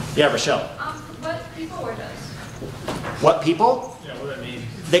 Yeah, Rochelle. What people were those? What people? Yeah, what does that mean?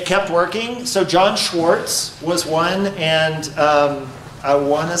 They kept working. So John Schwartz was one, and I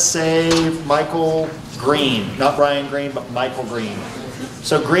want to say Michael Green. Not Brian Green, but Michael Green.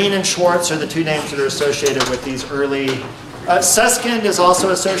 So Green and Schwartz are the two names that are associated with these early. Susskind is also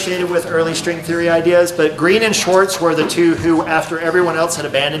associated with early string theory ideas, but Green and Schwartz were the two who, after everyone else had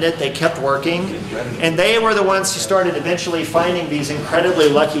abandoned it, they kept working. And they were the ones who started eventually finding these incredibly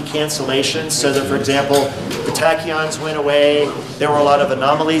lucky cancellations, so that, for example, the tachyons went away. There were a lot of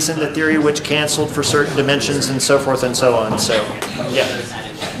anomalies in the theory which canceled for certain dimensions and so forth and so on. So, yeah.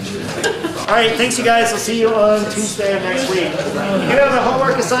 All right, thanks you guys. I'll see you on Tuesday of next week. You have a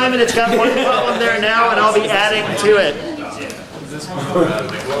homework assignment. It's got one problem there now, and I'll be adding to it.